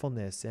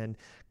forgetfulness and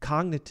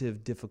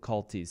cognitive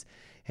difficulties.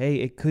 Hey,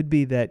 it could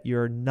be that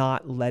you're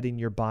not letting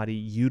your body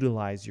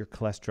utilize your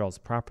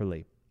cholesterols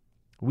properly.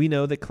 We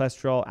know that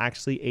cholesterol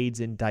actually aids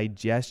in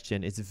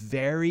digestion. It's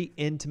very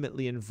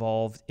intimately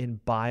involved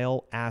in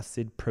bile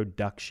acid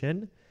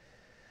production.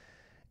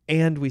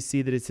 And we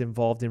see that it's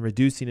involved in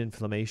reducing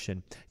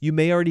inflammation. You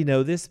may already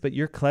know this, but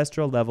your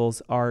cholesterol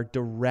levels are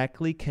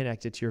directly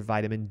connected to your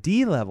vitamin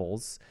D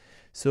levels.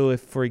 So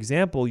if, for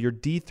example, your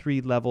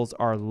D3 levels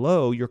are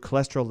low, your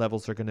cholesterol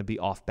levels are going to be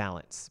off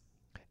balance.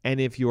 And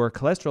if your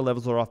cholesterol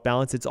levels are off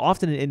balance, it's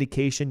often an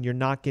indication you're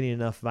not getting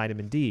enough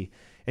vitamin D.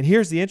 And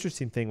here's the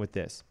interesting thing with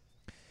this.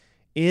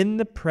 In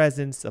the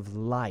presence of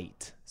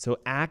light, so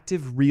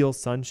active, real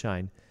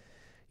sunshine,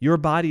 your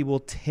body will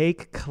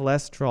take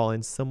cholesterol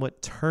and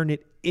somewhat turn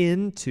it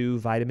into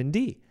vitamin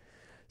D.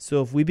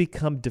 So if we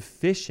become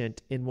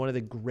deficient in one of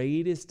the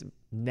greatest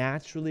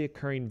naturally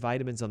occurring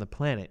vitamins on the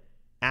planet,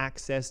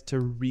 access to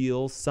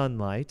real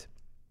sunlight,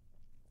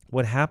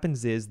 what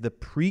happens is the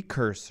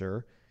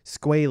precursor,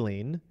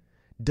 squalene,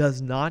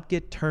 does not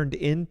get turned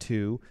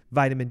into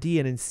vitamin D,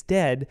 and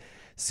instead,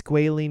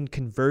 squalene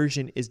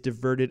conversion is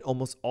diverted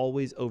almost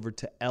always over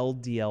to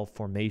LDL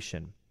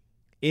formation.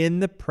 In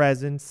the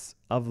presence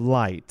of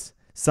light,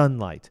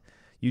 sunlight,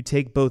 you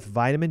take both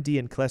vitamin D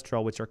and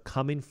cholesterol, which are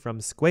coming from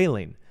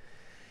squalene.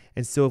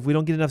 And so if we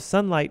don't get enough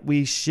sunlight,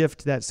 we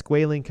shift that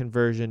squalene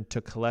conversion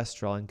to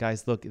cholesterol. And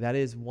guys, look, that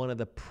is one of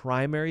the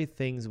primary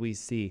things we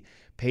see.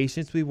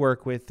 Patients we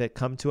work with that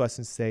come to us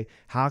and say,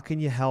 how can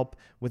you help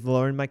with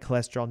lowering my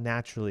cholesterol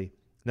naturally?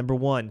 Number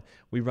one,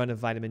 we run a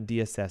vitamin D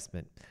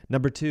assessment.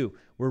 Number two,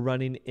 we're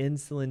running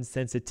insulin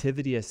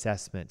sensitivity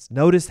assessments.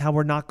 Notice how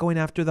we're not going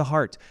after the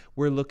heart.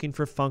 We're looking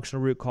for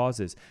functional root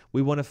causes.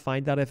 We want to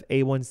find out if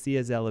A1C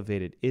is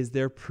elevated. Is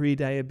there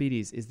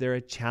prediabetes? Is there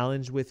a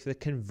challenge with the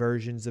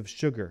conversions of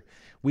sugar?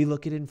 We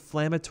look at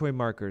inflammatory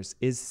markers.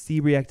 Is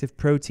C-reactive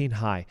protein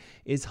high?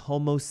 Is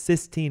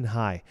homocysteine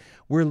high?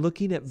 We're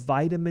looking at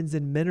vitamins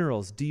and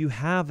minerals. Do you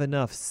have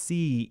enough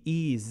C,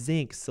 E,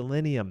 zinc,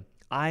 selenium,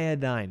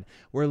 iodine?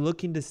 We're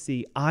looking to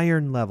see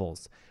iron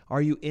levels.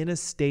 Are you in a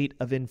state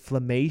of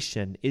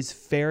inflammation? Is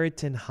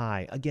ferritin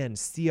high? Again,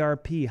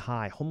 CRP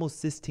high,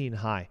 homocysteine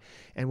high.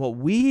 And what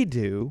we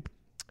do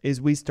is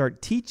we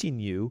start teaching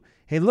you,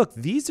 hey, look,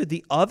 these are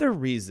the other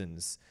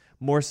reasons,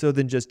 more so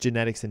than just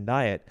genetics and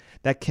diet,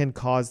 that can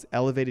cause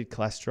elevated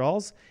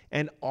cholesterols.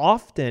 And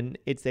often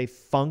it's a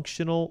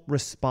functional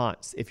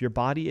response. If your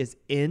body is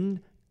in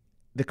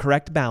the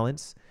correct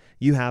balance,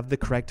 you have the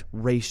correct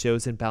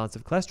ratios and balance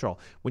of cholesterol.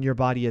 When your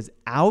body is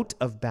out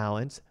of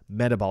balance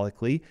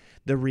metabolically,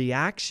 the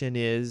reaction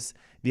is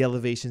the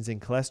elevations in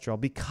cholesterol,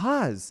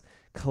 because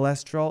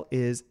cholesterol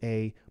is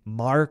a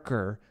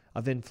marker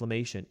of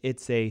inflammation.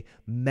 It's a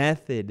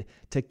method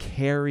to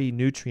carry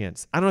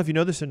nutrients. I don't know if you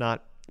know this or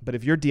not, but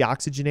if you're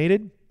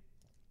deoxygenated,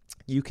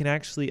 you can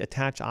actually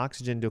attach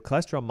oxygen to a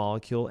cholesterol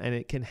molecule, and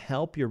it can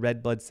help your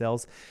red blood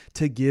cells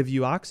to give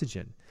you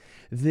oxygen.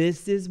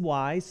 This is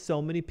why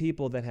so many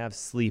people that have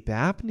sleep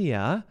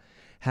apnea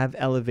have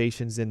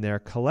elevations in their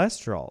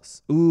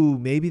cholesterols. Ooh,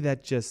 maybe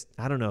that just,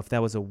 I don't know if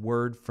that was a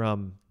word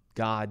from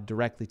God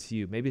directly to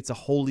you. Maybe it's a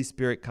Holy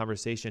Spirit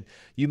conversation.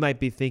 You might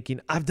be thinking,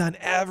 I've done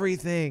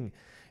everything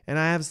and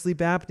I have sleep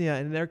apnea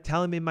and they're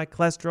telling me my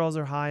cholesterols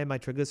are high and my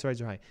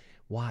triglycerides are high.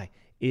 Why?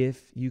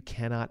 If you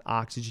cannot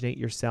oxygenate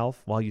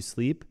yourself while you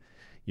sleep,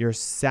 your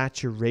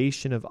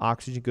saturation of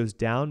oxygen goes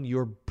down.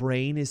 Your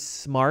brain is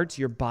smart.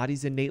 Your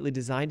body's innately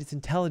designed. It's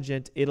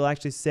intelligent. It'll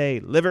actually say,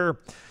 liver,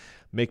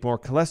 make more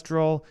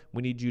cholesterol.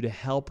 We need you to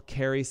help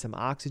carry some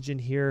oxygen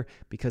here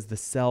because the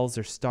cells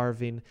are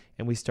starving,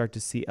 and we start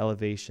to see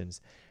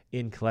elevations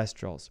in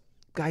cholesterols.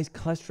 Guys,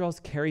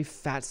 cholesterols carry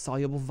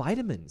fat-soluble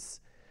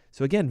vitamins.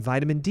 So again,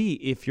 vitamin D,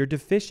 if you're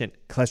deficient,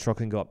 cholesterol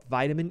can go up.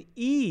 Vitamin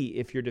E,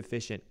 if you're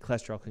deficient,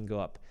 cholesterol can go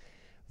up.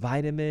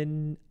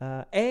 Vitamin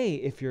A,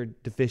 if you're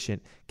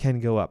deficient, can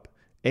go up.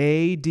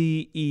 A,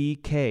 D, E,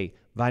 K,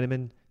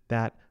 vitamin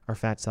that are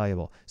fat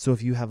soluble. So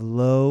if you have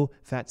low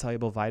fat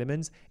soluble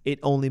vitamins, it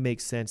only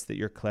makes sense that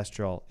your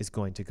cholesterol is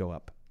going to go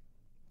up.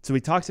 So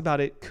we talked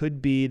about it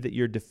could be that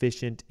you're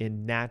deficient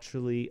in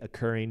naturally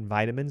occurring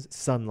vitamins,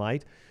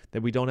 sunlight,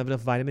 that we don't have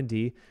enough vitamin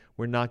D.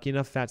 We're not getting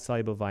enough fat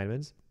soluble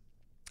vitamins.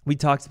 We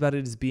talked about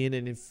it as being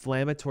an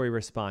inflammatory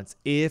response.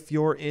 If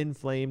you're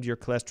inflamed, your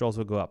cholesterols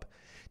will go up.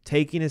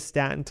 Taking a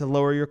statin to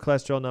lower your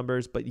cholesterol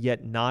numbers, but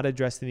yet not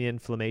addressing the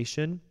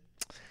inflammation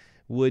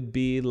would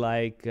be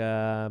like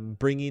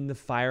bringing the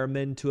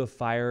firemen to a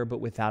fire, but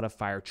without a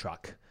fire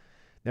truck.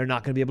 They're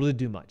not going to be able to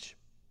do much.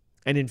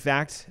 And in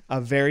fact, a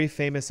very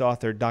famous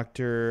author,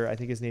 I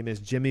think his name is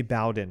Jimmy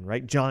Bowden,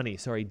 right? Johnny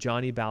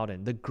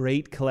Bowden, the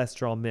great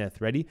cholesterol myth.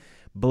 Ready?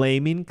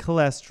 Blaming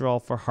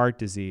cholesterol for heart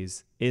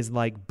disease is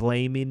like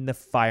blaming the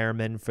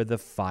firemen for the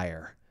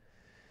fire.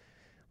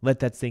 Let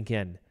that sink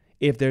in.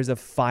 If there's a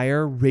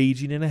fire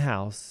raging in a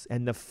house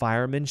and the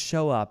firemen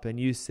show up and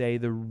you say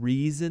the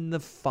reason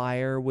the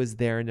fire was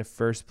there in the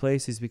first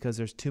place is because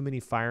there's too many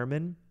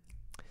firemen,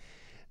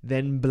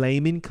 then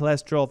blaming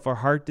cholesterol for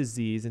heart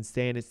disease and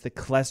saying it's the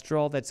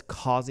cholesterol that's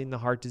causing the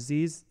heart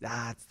disease,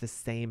 that's the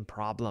same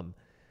problem.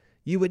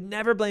 You would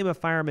never blame a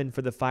fireman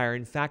for the fire.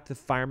 In fact, the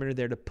firemen are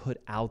there to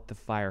put out the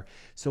fire.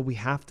 So we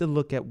have to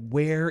look at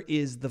where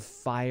is the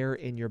fire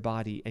in your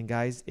body. And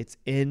guys, it's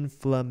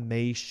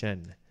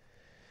inflammation.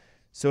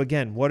 So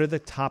again, what are the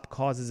top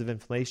causes of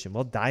inflammation?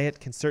 Well, diet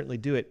can certainly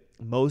do it.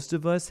 Most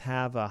of us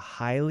have a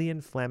highly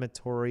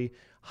inflammatory,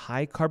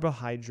 high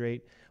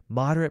carbohydrate,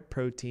 moderate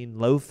protein,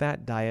 low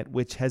fat diet,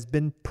 which has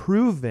been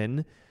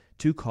proven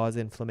to cause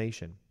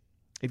inflammation.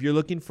 If you're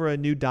looking for a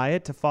new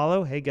diet to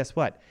follow, hey, guess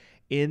what?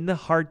 In the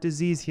Heart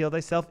Disease Heal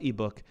Thyself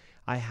ebook,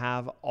 I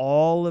have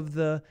all of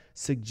the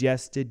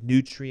suggested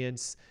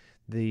nutrients,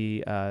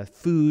 the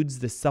foods,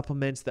 the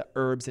supplements, the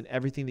herbs, and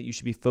everything that you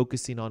should be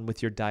focusing on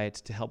with your diet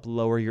to help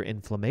lower your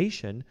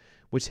inflammation,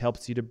 which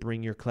helps you to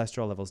bring your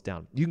cholesterol levels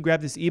down. You can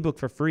grab this ebook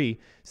for free.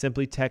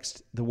 Simply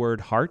text the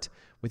word HEART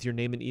with your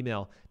name and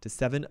email to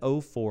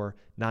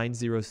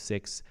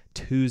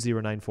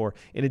 704-906-2094.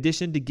 In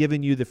addition to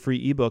giving you the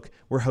free ebook,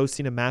 we're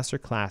hosting a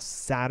masterclass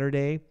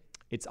Saturday.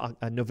 It's on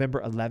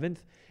November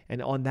 11th.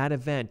 And on that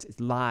event, it's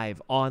live,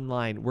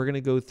 online. We're going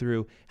to go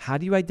through how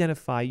do you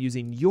identify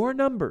using your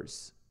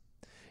numbers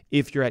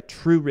if you're at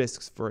true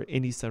risks for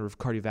any sort of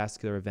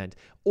cardiovascular event,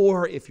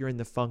 or if you're in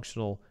the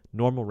functional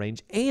normal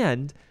range,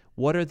 and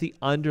what are the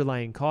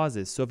underlying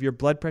causes? So if your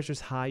blood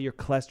pressure's high, your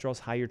cholesterol's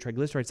high, your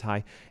triglycerides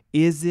high,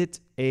 is it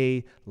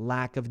a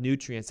lack of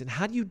nutrients? And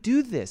how do you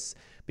do this?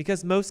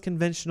 Because most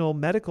conventional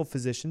medical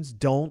physicians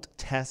don't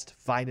test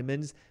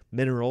vitamins,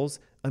 minerals,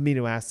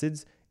 amino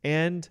acids,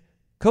 and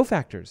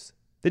cofactors.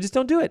 They just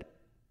don't do it.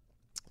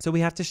 So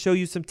we have to show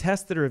you some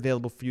tests that are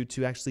available for you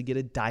to actually get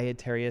a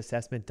dietary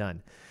assessment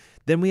done.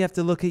 Then we have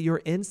to look at your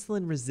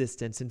insulin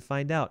resistance and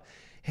find out,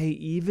 hey,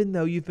 even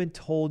though you've been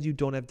told you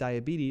don't have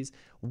diabetes,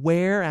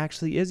 where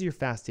actually is your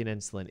fasting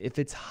insulin? If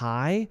it's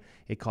high,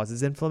 it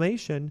causes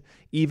inflammation.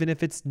 Even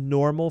if it's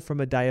normal from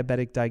a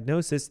diabetic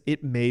diagnosis,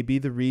 it may be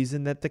the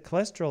reason that the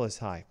cholesterol is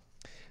high.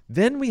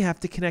 Then we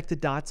have to connect the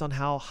dots on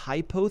how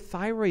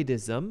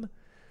hypothyroidism,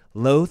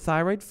 low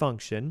thyroid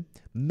function,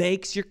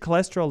 makes your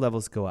cholesterol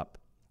levels go up.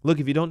 Look,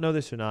 if you don't know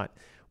this or not,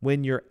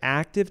 when your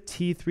active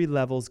T3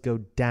 levels go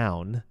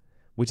down,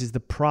 which is the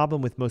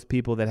problem with most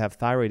people that have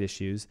thyroid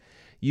issues,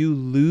 you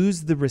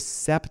lose the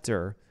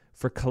receptor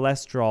for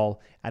cholesterol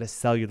at a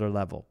cellular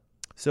level.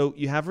 So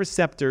you have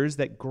receptors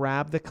that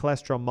grab the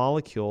cholesterol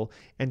molecule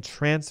and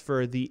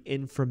transfer the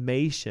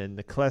information,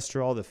 the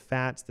cholesterol, the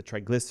fats, the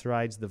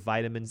triglycerides, the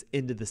vitamins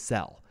into the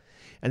cell.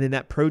 And then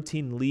that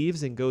protein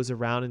leaves and goes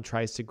around and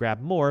tries to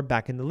grab more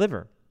back in the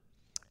liver.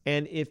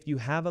 And if you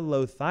have a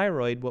low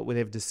thyroid, what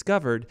they've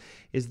discovered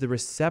is the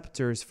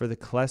receptors for the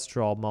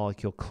cholesterol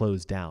molecule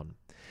close down.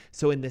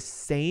 So in the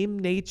same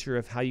nature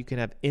of how you can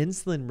have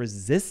insulin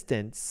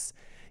resistance,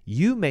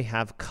 you may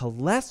have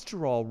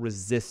cholesterol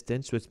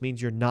resistance, which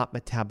means you're not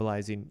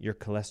metabolizing your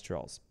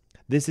cholesterols.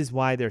 This is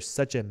why there's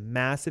such a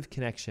massive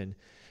connection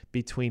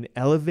between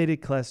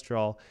elevated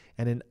cholesterol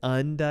and an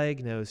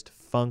undiagnosed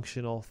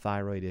functional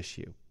thyroid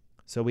issue.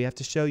 So we have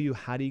to show you,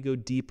 how do you go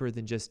deeper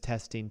than just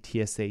testing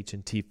TSH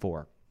and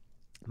T4?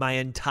 My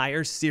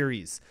entire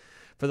series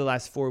for the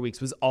last 4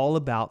 weeks was all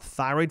about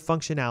thyroid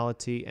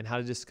functionality and how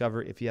to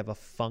discover if you have a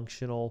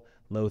functional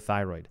low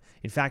thyroid.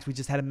 In fact, we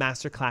just had a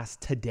masterclass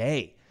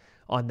today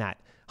on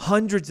that.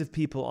 Hundreds of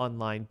people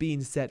online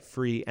being set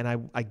free,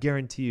 and I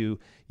guarantee you,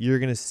 you're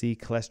going to see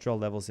cholesterol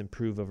levels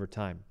improve over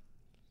time.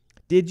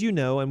 Did you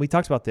know, and we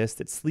talked about this,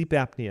 that sleep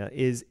apnea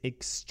is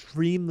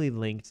extremely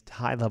linked to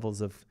high levels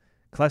of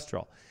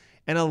cholesterol?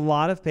 And a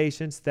lot of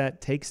patients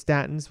that take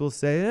statins will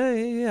say,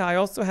 hey, I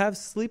also have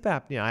sleep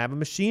apnea. I have a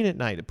machine at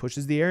night. It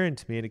pushes the air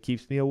into me and it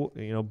keeps me,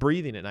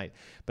 breathing at night.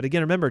 But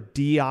again, remember,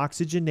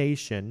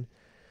 deoxygenation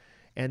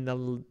and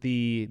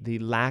the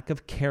lack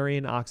of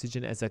carrying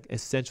oxygen as an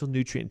essential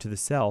nutrient to the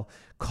cell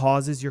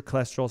causes your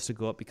cholesterol to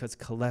go up, because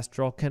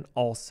cholesterol can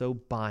also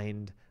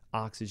bind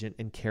oxygen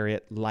and carry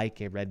it like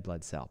a red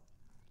blood cell.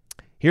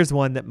 Here's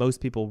one that most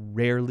people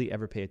rarely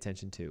ever pay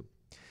attention to.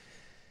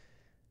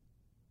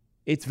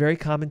 It's very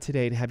common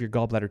today to have your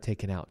gallbladder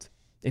taken out.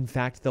 In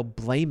fact, they'll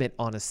blame it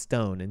on a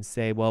stone and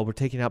say, well, we're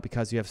taking it out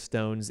because you have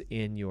stones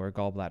in your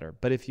gallbladder.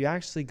 But if you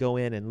actually go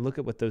in and look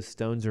at what those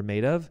stones are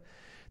made of,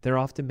 they're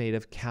often made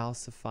of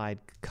calcified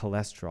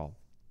cholesterol.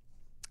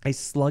 A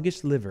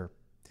sluggish liver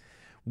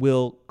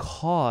will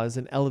cause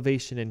an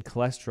elevation in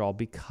cholesterol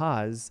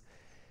because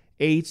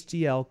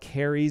HDL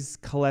carries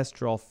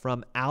cholesterol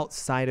from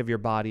outside of your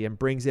body and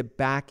brings it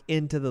back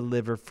into the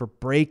liver for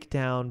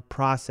breakdown,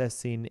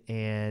 processing,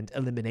 and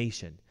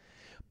elimination.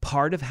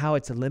 Part of how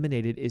it's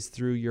eliminated is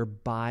through your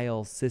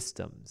bile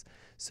systems.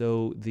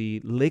 So the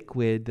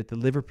liquid that the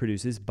liver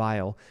produces,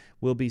 bile,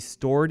 will be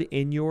stored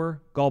in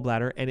your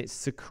gallbladder and it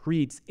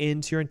secretes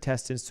into your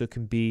intestines so it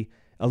can be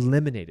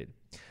eliminated.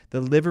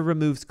 The liver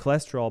removes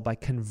cholesterol by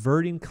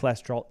converting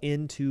cholesterol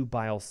into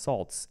bile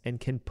salts and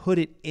can put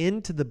it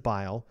into the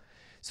bile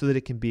so that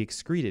it can be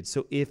excreted.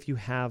 So if you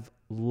have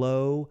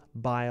low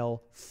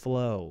bile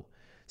flow,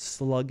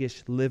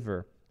 sluggish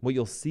liver, what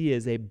you'll see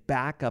is a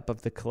backup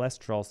of the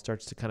cholesterol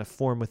starts to kind of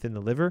form within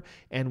the liver,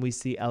 and we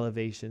see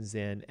elevations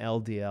in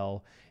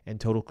LDL and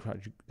total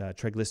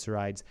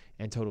triglycerides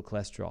and total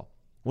cholesterol.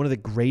 One of the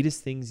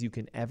greatest things you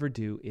can ever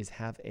do is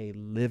have a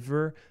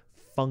liver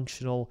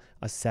functional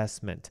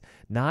assessment,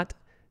 not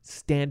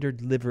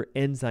standard liver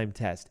enzyme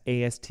test,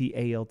 AST,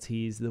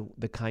 ALTs,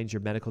 the kinds your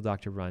medical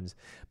doctor runs,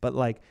 but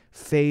like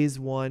phase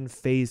 1,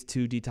 phase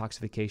 2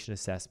 detoxification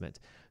assessment,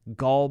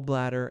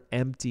 gallbladder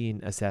emptying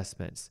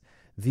assessments.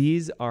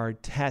 These are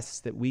tests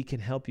that we can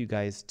help you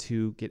guys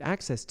to get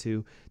access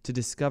to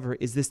discover,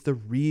 is this the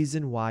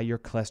reason why your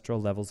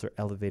cholesterol levels are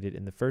elevated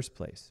in the first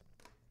place?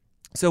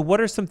 So what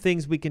are some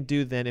things we can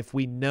do then if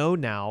we know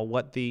now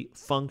what the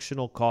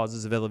functional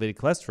causes of elevated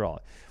cholesterol?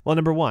 Well,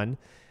 number one,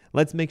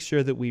 let's make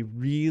sure that we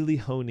really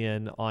hone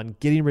in on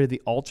getting rid of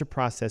the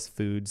ultra-processed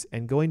foods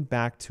and going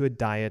back to a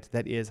diet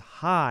that is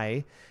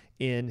high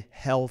in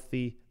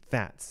healthy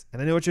fats.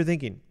 And I know what you're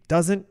thinking.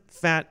 Doesn't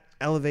fat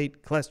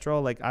elevate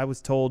cholesterol? Like I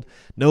was told,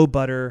 no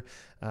butter,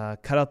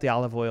 cut out the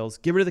olive oils,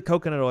 get rid of the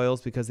coconut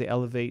oils because they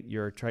elevate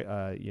your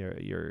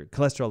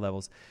cholesterol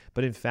levels.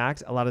 But in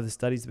fact, a lot of the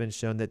studies have been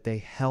shown that they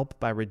help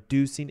by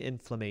reducing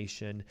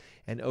inflammation,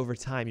 and over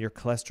time, your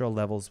cholesterol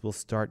levels will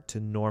start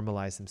to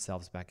normalize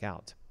themselves back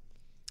out.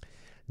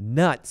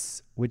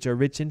 Nuts, which are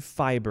rich in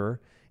fiber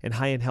and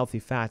high in healthy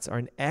fats, are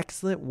an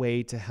excellent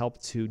way to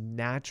help to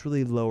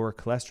naturally lower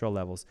cholesterol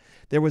levels.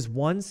 There was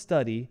one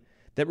study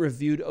that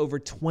reviewed over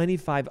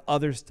 25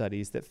 other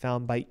studies that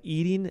found by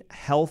eating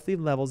healthy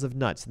levels of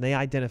nuts, and they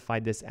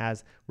identified this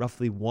as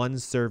roughly 1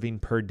 serving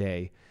per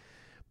day,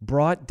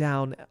 brought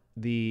down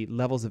the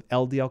levels of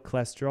LDL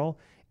cholesterol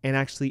and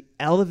actually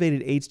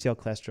elevated HDL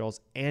cholesterols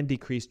and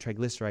decreased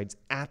triglycerides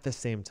at the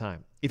same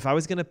time. If I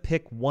was going to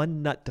pick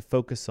one nut to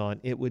focus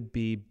on, it would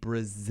be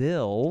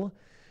Brazil,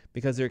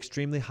 because they're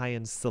extremely high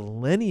in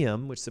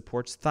selenium, which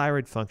supports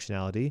thyroid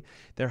functionality.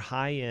 They're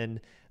high in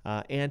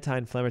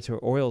anti-inflammatory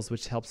oils,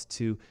 which helps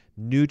to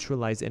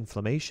neutralize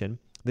inflammation.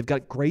 They've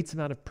got great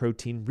amount of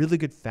protein, really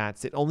good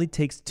fats. It only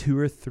takes 2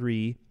 or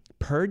 3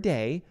 per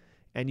day,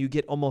 and you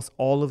get almost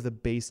all of the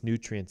base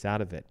nutrients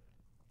out of it.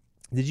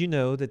 Did you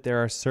know that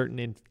there are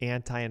certain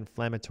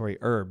anti-inflammatory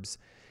herbs?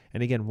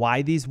 And again,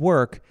 why these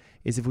work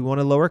is if we want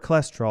to lower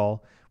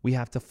cholesterol, we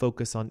have to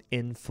focus on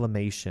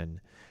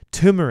inflammation.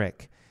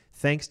 Turmeric,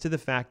 thanks to the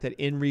fact that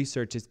in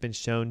research it's been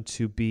shown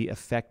to be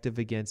effective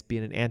against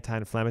being an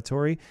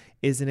anti-inflammatory,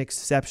 is an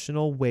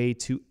exceptional way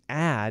to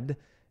add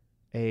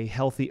a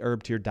healthy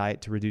herb to your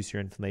diet to reduce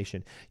your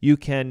inflammation. You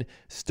can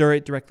stir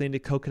it directly into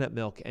coconut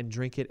milk and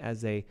drink it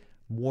as a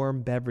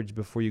warm beverage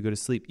before you go to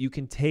sleep. You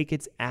can take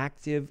its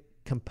active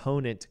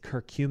component,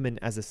 curcumin,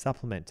 as a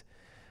supplement.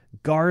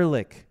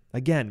 Garlic,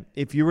 Again,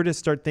 if you were to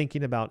start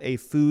thinking about a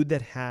food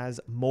that has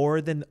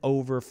more than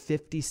over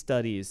 50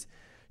 studies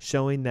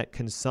showing that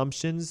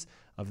consumptions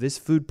of this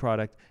food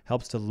product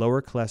helps to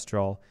lower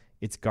cholesterol,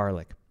 it's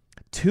garlic.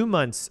 2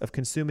 months of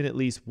consuming at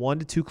least 1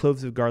 to 2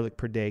 cloves of garlic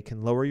per day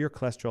can lower your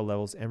cholesterol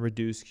levels and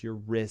reduce your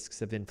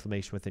risks of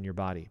inflammation within your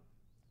body.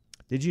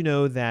 Did you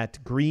know that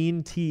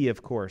green tea,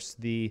 of course,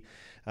 the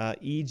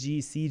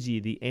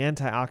EGCG, the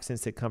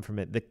antioxidants that come from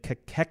it, the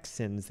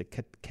catechins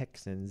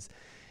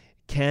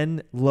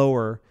can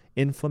lower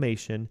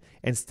inflammation,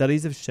 and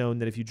studies have shown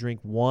that if you drink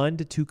 1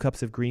 to 2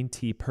 cups of green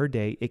tea per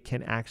day, it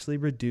can actually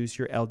reduce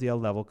your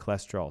LDL level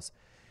cholesterols.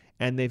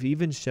 And they've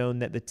even shown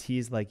that the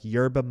teas like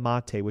yerba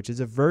mate, which is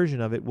a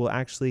version of it, will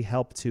actually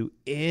help to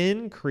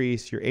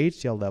increase your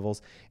HDL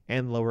levels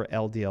and lower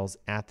LDLs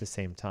at the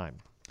same time.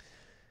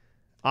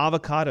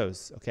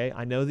 Avocados, okay?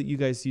 I know that you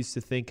guys used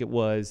to think it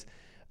was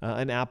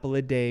an apple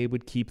a day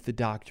would keep the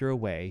doctor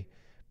away,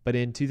 but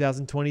in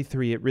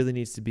 2023, it really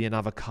needs to be an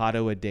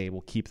avocado a day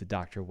will keep the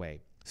doctor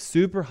away.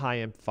 Super high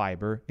in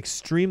fiber,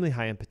 extremely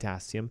high in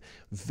potassium,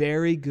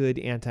 very good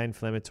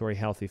anti-inflammatory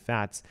healthy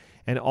fats,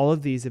 and all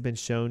of these have been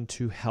shown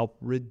to help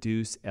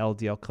reduce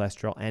LDL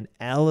cholesterol and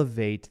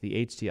elevate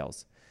the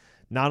HDLs.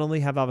 Not only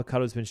have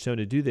avocados been shown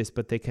to do this,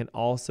 but they can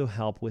also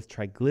help with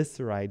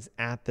triglycerides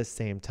at the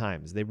same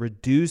time. They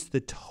reduce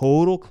the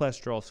total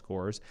cholesterol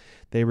scores,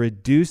 they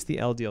reduce the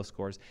LDL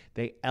scores,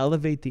 they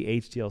elevate the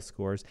HDL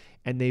scores,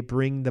 and they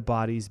bring the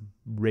body's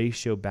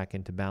ratio back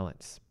into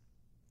balance.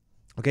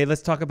 Okay,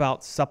 let's talk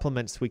about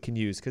supplements we can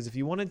use, because if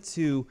you wanted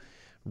to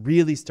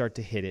really start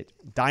to hit it,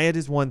 diet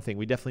is one thing.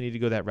 We definitely need to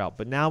go that route.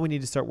 But now we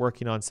need to start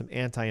working on some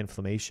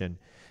anti-inflammation.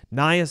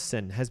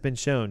 Niacin has been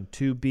shown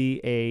to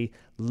be a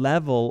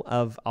level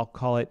of, I'll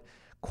call it,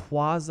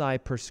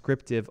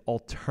 quasi-prescriptive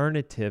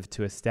alternative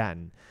to a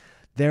statin.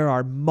 There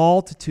are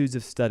multitudes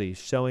of studies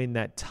showing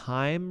that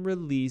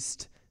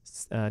time-released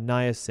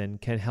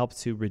niacin can help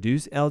to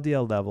reduce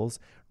LDL levels,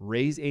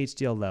 raise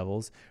HDL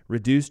levels,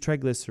 reduce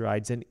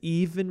triglycerides, and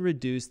even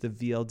reduce the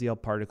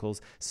VLDL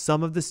particles.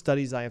 Some of the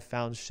studies I have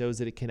found shows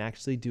that it can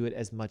actually do it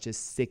as much as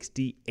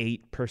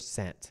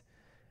 68%.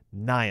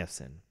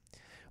 Niacin.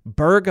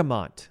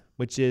 Bergamot,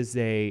 which is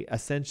an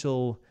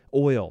essential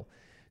oil.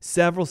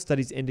 Several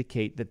studies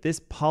indicate that this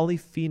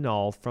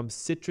polyphenol from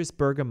citrus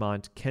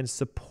bergamot can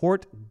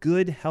support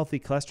good, healthy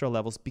cholesterol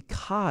levels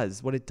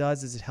because what it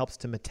does is it helps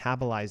to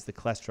metabolize the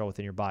cholesterol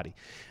within your body.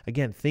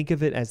 Again, think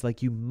of it as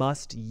like you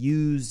must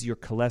use your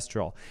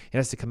cholesterol. It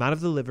has to come out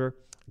of the liver,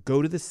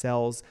 go to the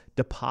cells,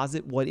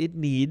 deposit what it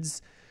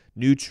needs,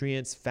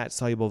 nutrients,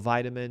 fat-soluble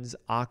vitamins,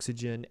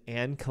 oxygen,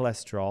 and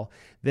cholesterol.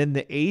 Then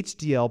the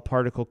HDL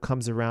particle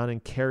comes around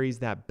and carries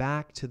that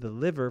back to the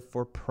liver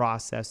for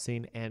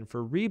processing and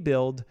for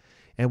rebuild.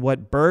 And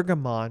what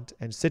bergamot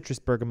and citrus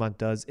bergamot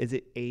does is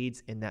it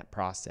aids in that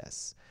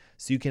process.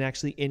 So you can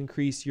actually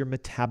increase your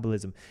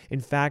metabolism. In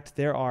fact,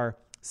 there are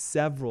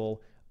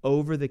several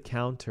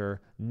over-the-counter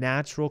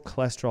natural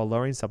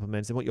cholesterol-lowering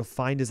supplements, and what you'll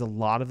find is a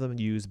lot of them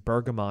use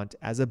bergamot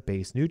as a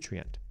base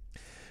nutrient.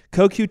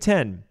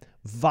 CoQ10.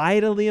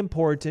 Vitally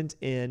important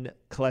in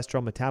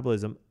cholesterol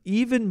metabolism,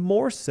 even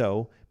more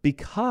so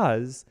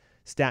because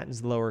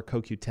statins lower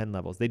CoQ10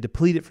 levels. They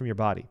deplete it from your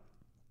body.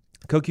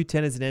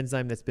 CoQ10 is an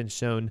enzyme that's been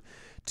shown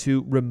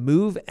to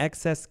remove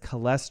excess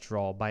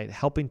cholesterol by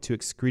helping to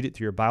excrete it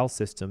through your bile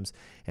systems.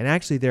 And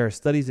actually, there are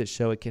studies that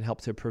show it can help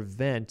to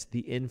prevent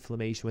the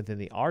inflammation within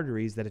the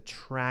arteries that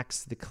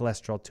attracts the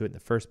cholesterol to it in the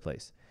first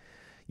place.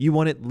 You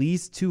want at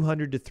least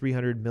 200 to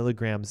 300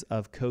 milligrams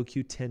of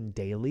CoQ10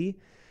 daily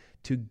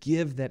to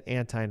give that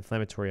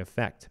anti-inflammatory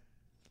effect.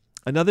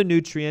 Another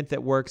nutrient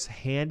that works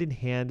hand in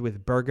hand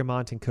with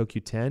bergamot and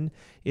CoQ10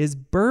 is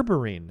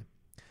berberine.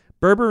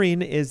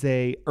 Berberine is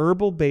a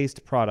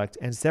herbal-based product,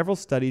 and several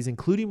studies,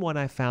 including one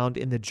I found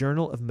in the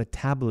Journal of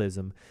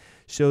Metabolism,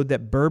 showed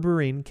that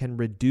berberine can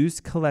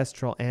reduce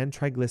cholesterol and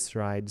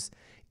triglycerides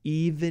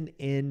even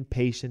in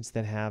patients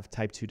that have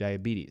type 2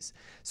 diabetes.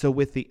 So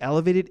with the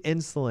elevated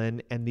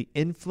insulin and the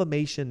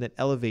inflammation that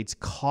elevates,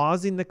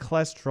 causing the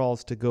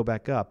cholesterols to go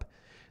back up,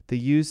 the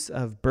use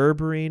of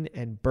berberine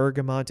and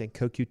bergamot and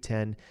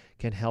CoQ10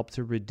 can help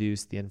to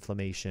reduce the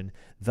inflammation,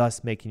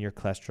 thus making your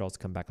cholesterols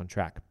come back on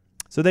track.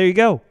 So there you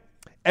go.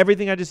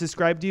 Everything I just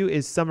described to you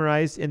is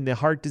summarized in the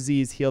Heart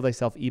Disease Heal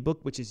Thyself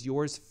ebook, which is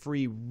yours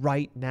free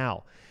right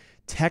now.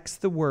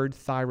 Text the word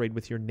thyroid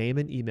with your name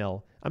and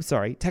email.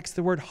 Text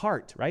the word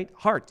heart, right?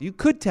 Heart. You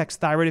could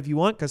text thyroid if you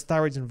want because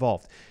thyroid's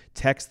involved.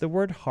 Text the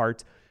word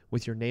heart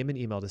with your name and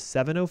email to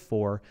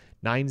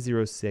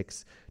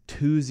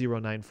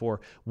 704-906-2094.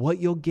 What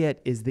you'll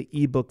get is the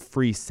ebook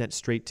free sent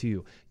straight to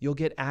you. You'll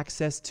get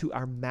access to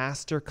our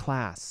master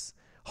class,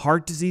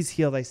 Heart Disease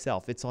Heal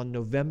Thyself. It's on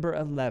November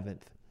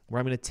 11th, where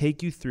I'm going to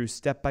take you through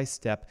step by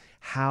step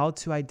how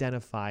to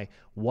identify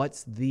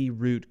what's the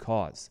root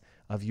cause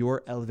of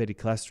your elevated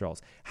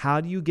cholesterols.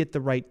 How do you get the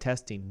right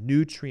testing,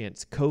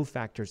 nutrients,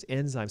 cofactors,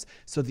 enzymes,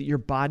 so that your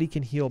body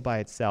can heal by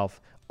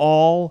itself,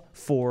 all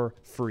for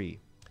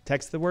free.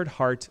 Text the word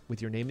HEART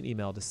with your name and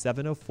email to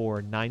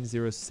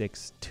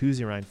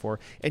 704-906-2094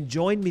 and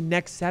join me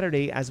next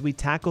Saturday as we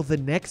tackle the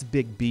next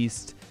big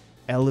beast,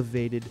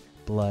 elevated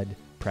blood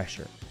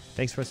pressure.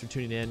 Thanks for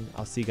tuning in.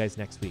 I'll see you guys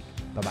next week.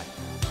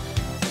 Bye-bye.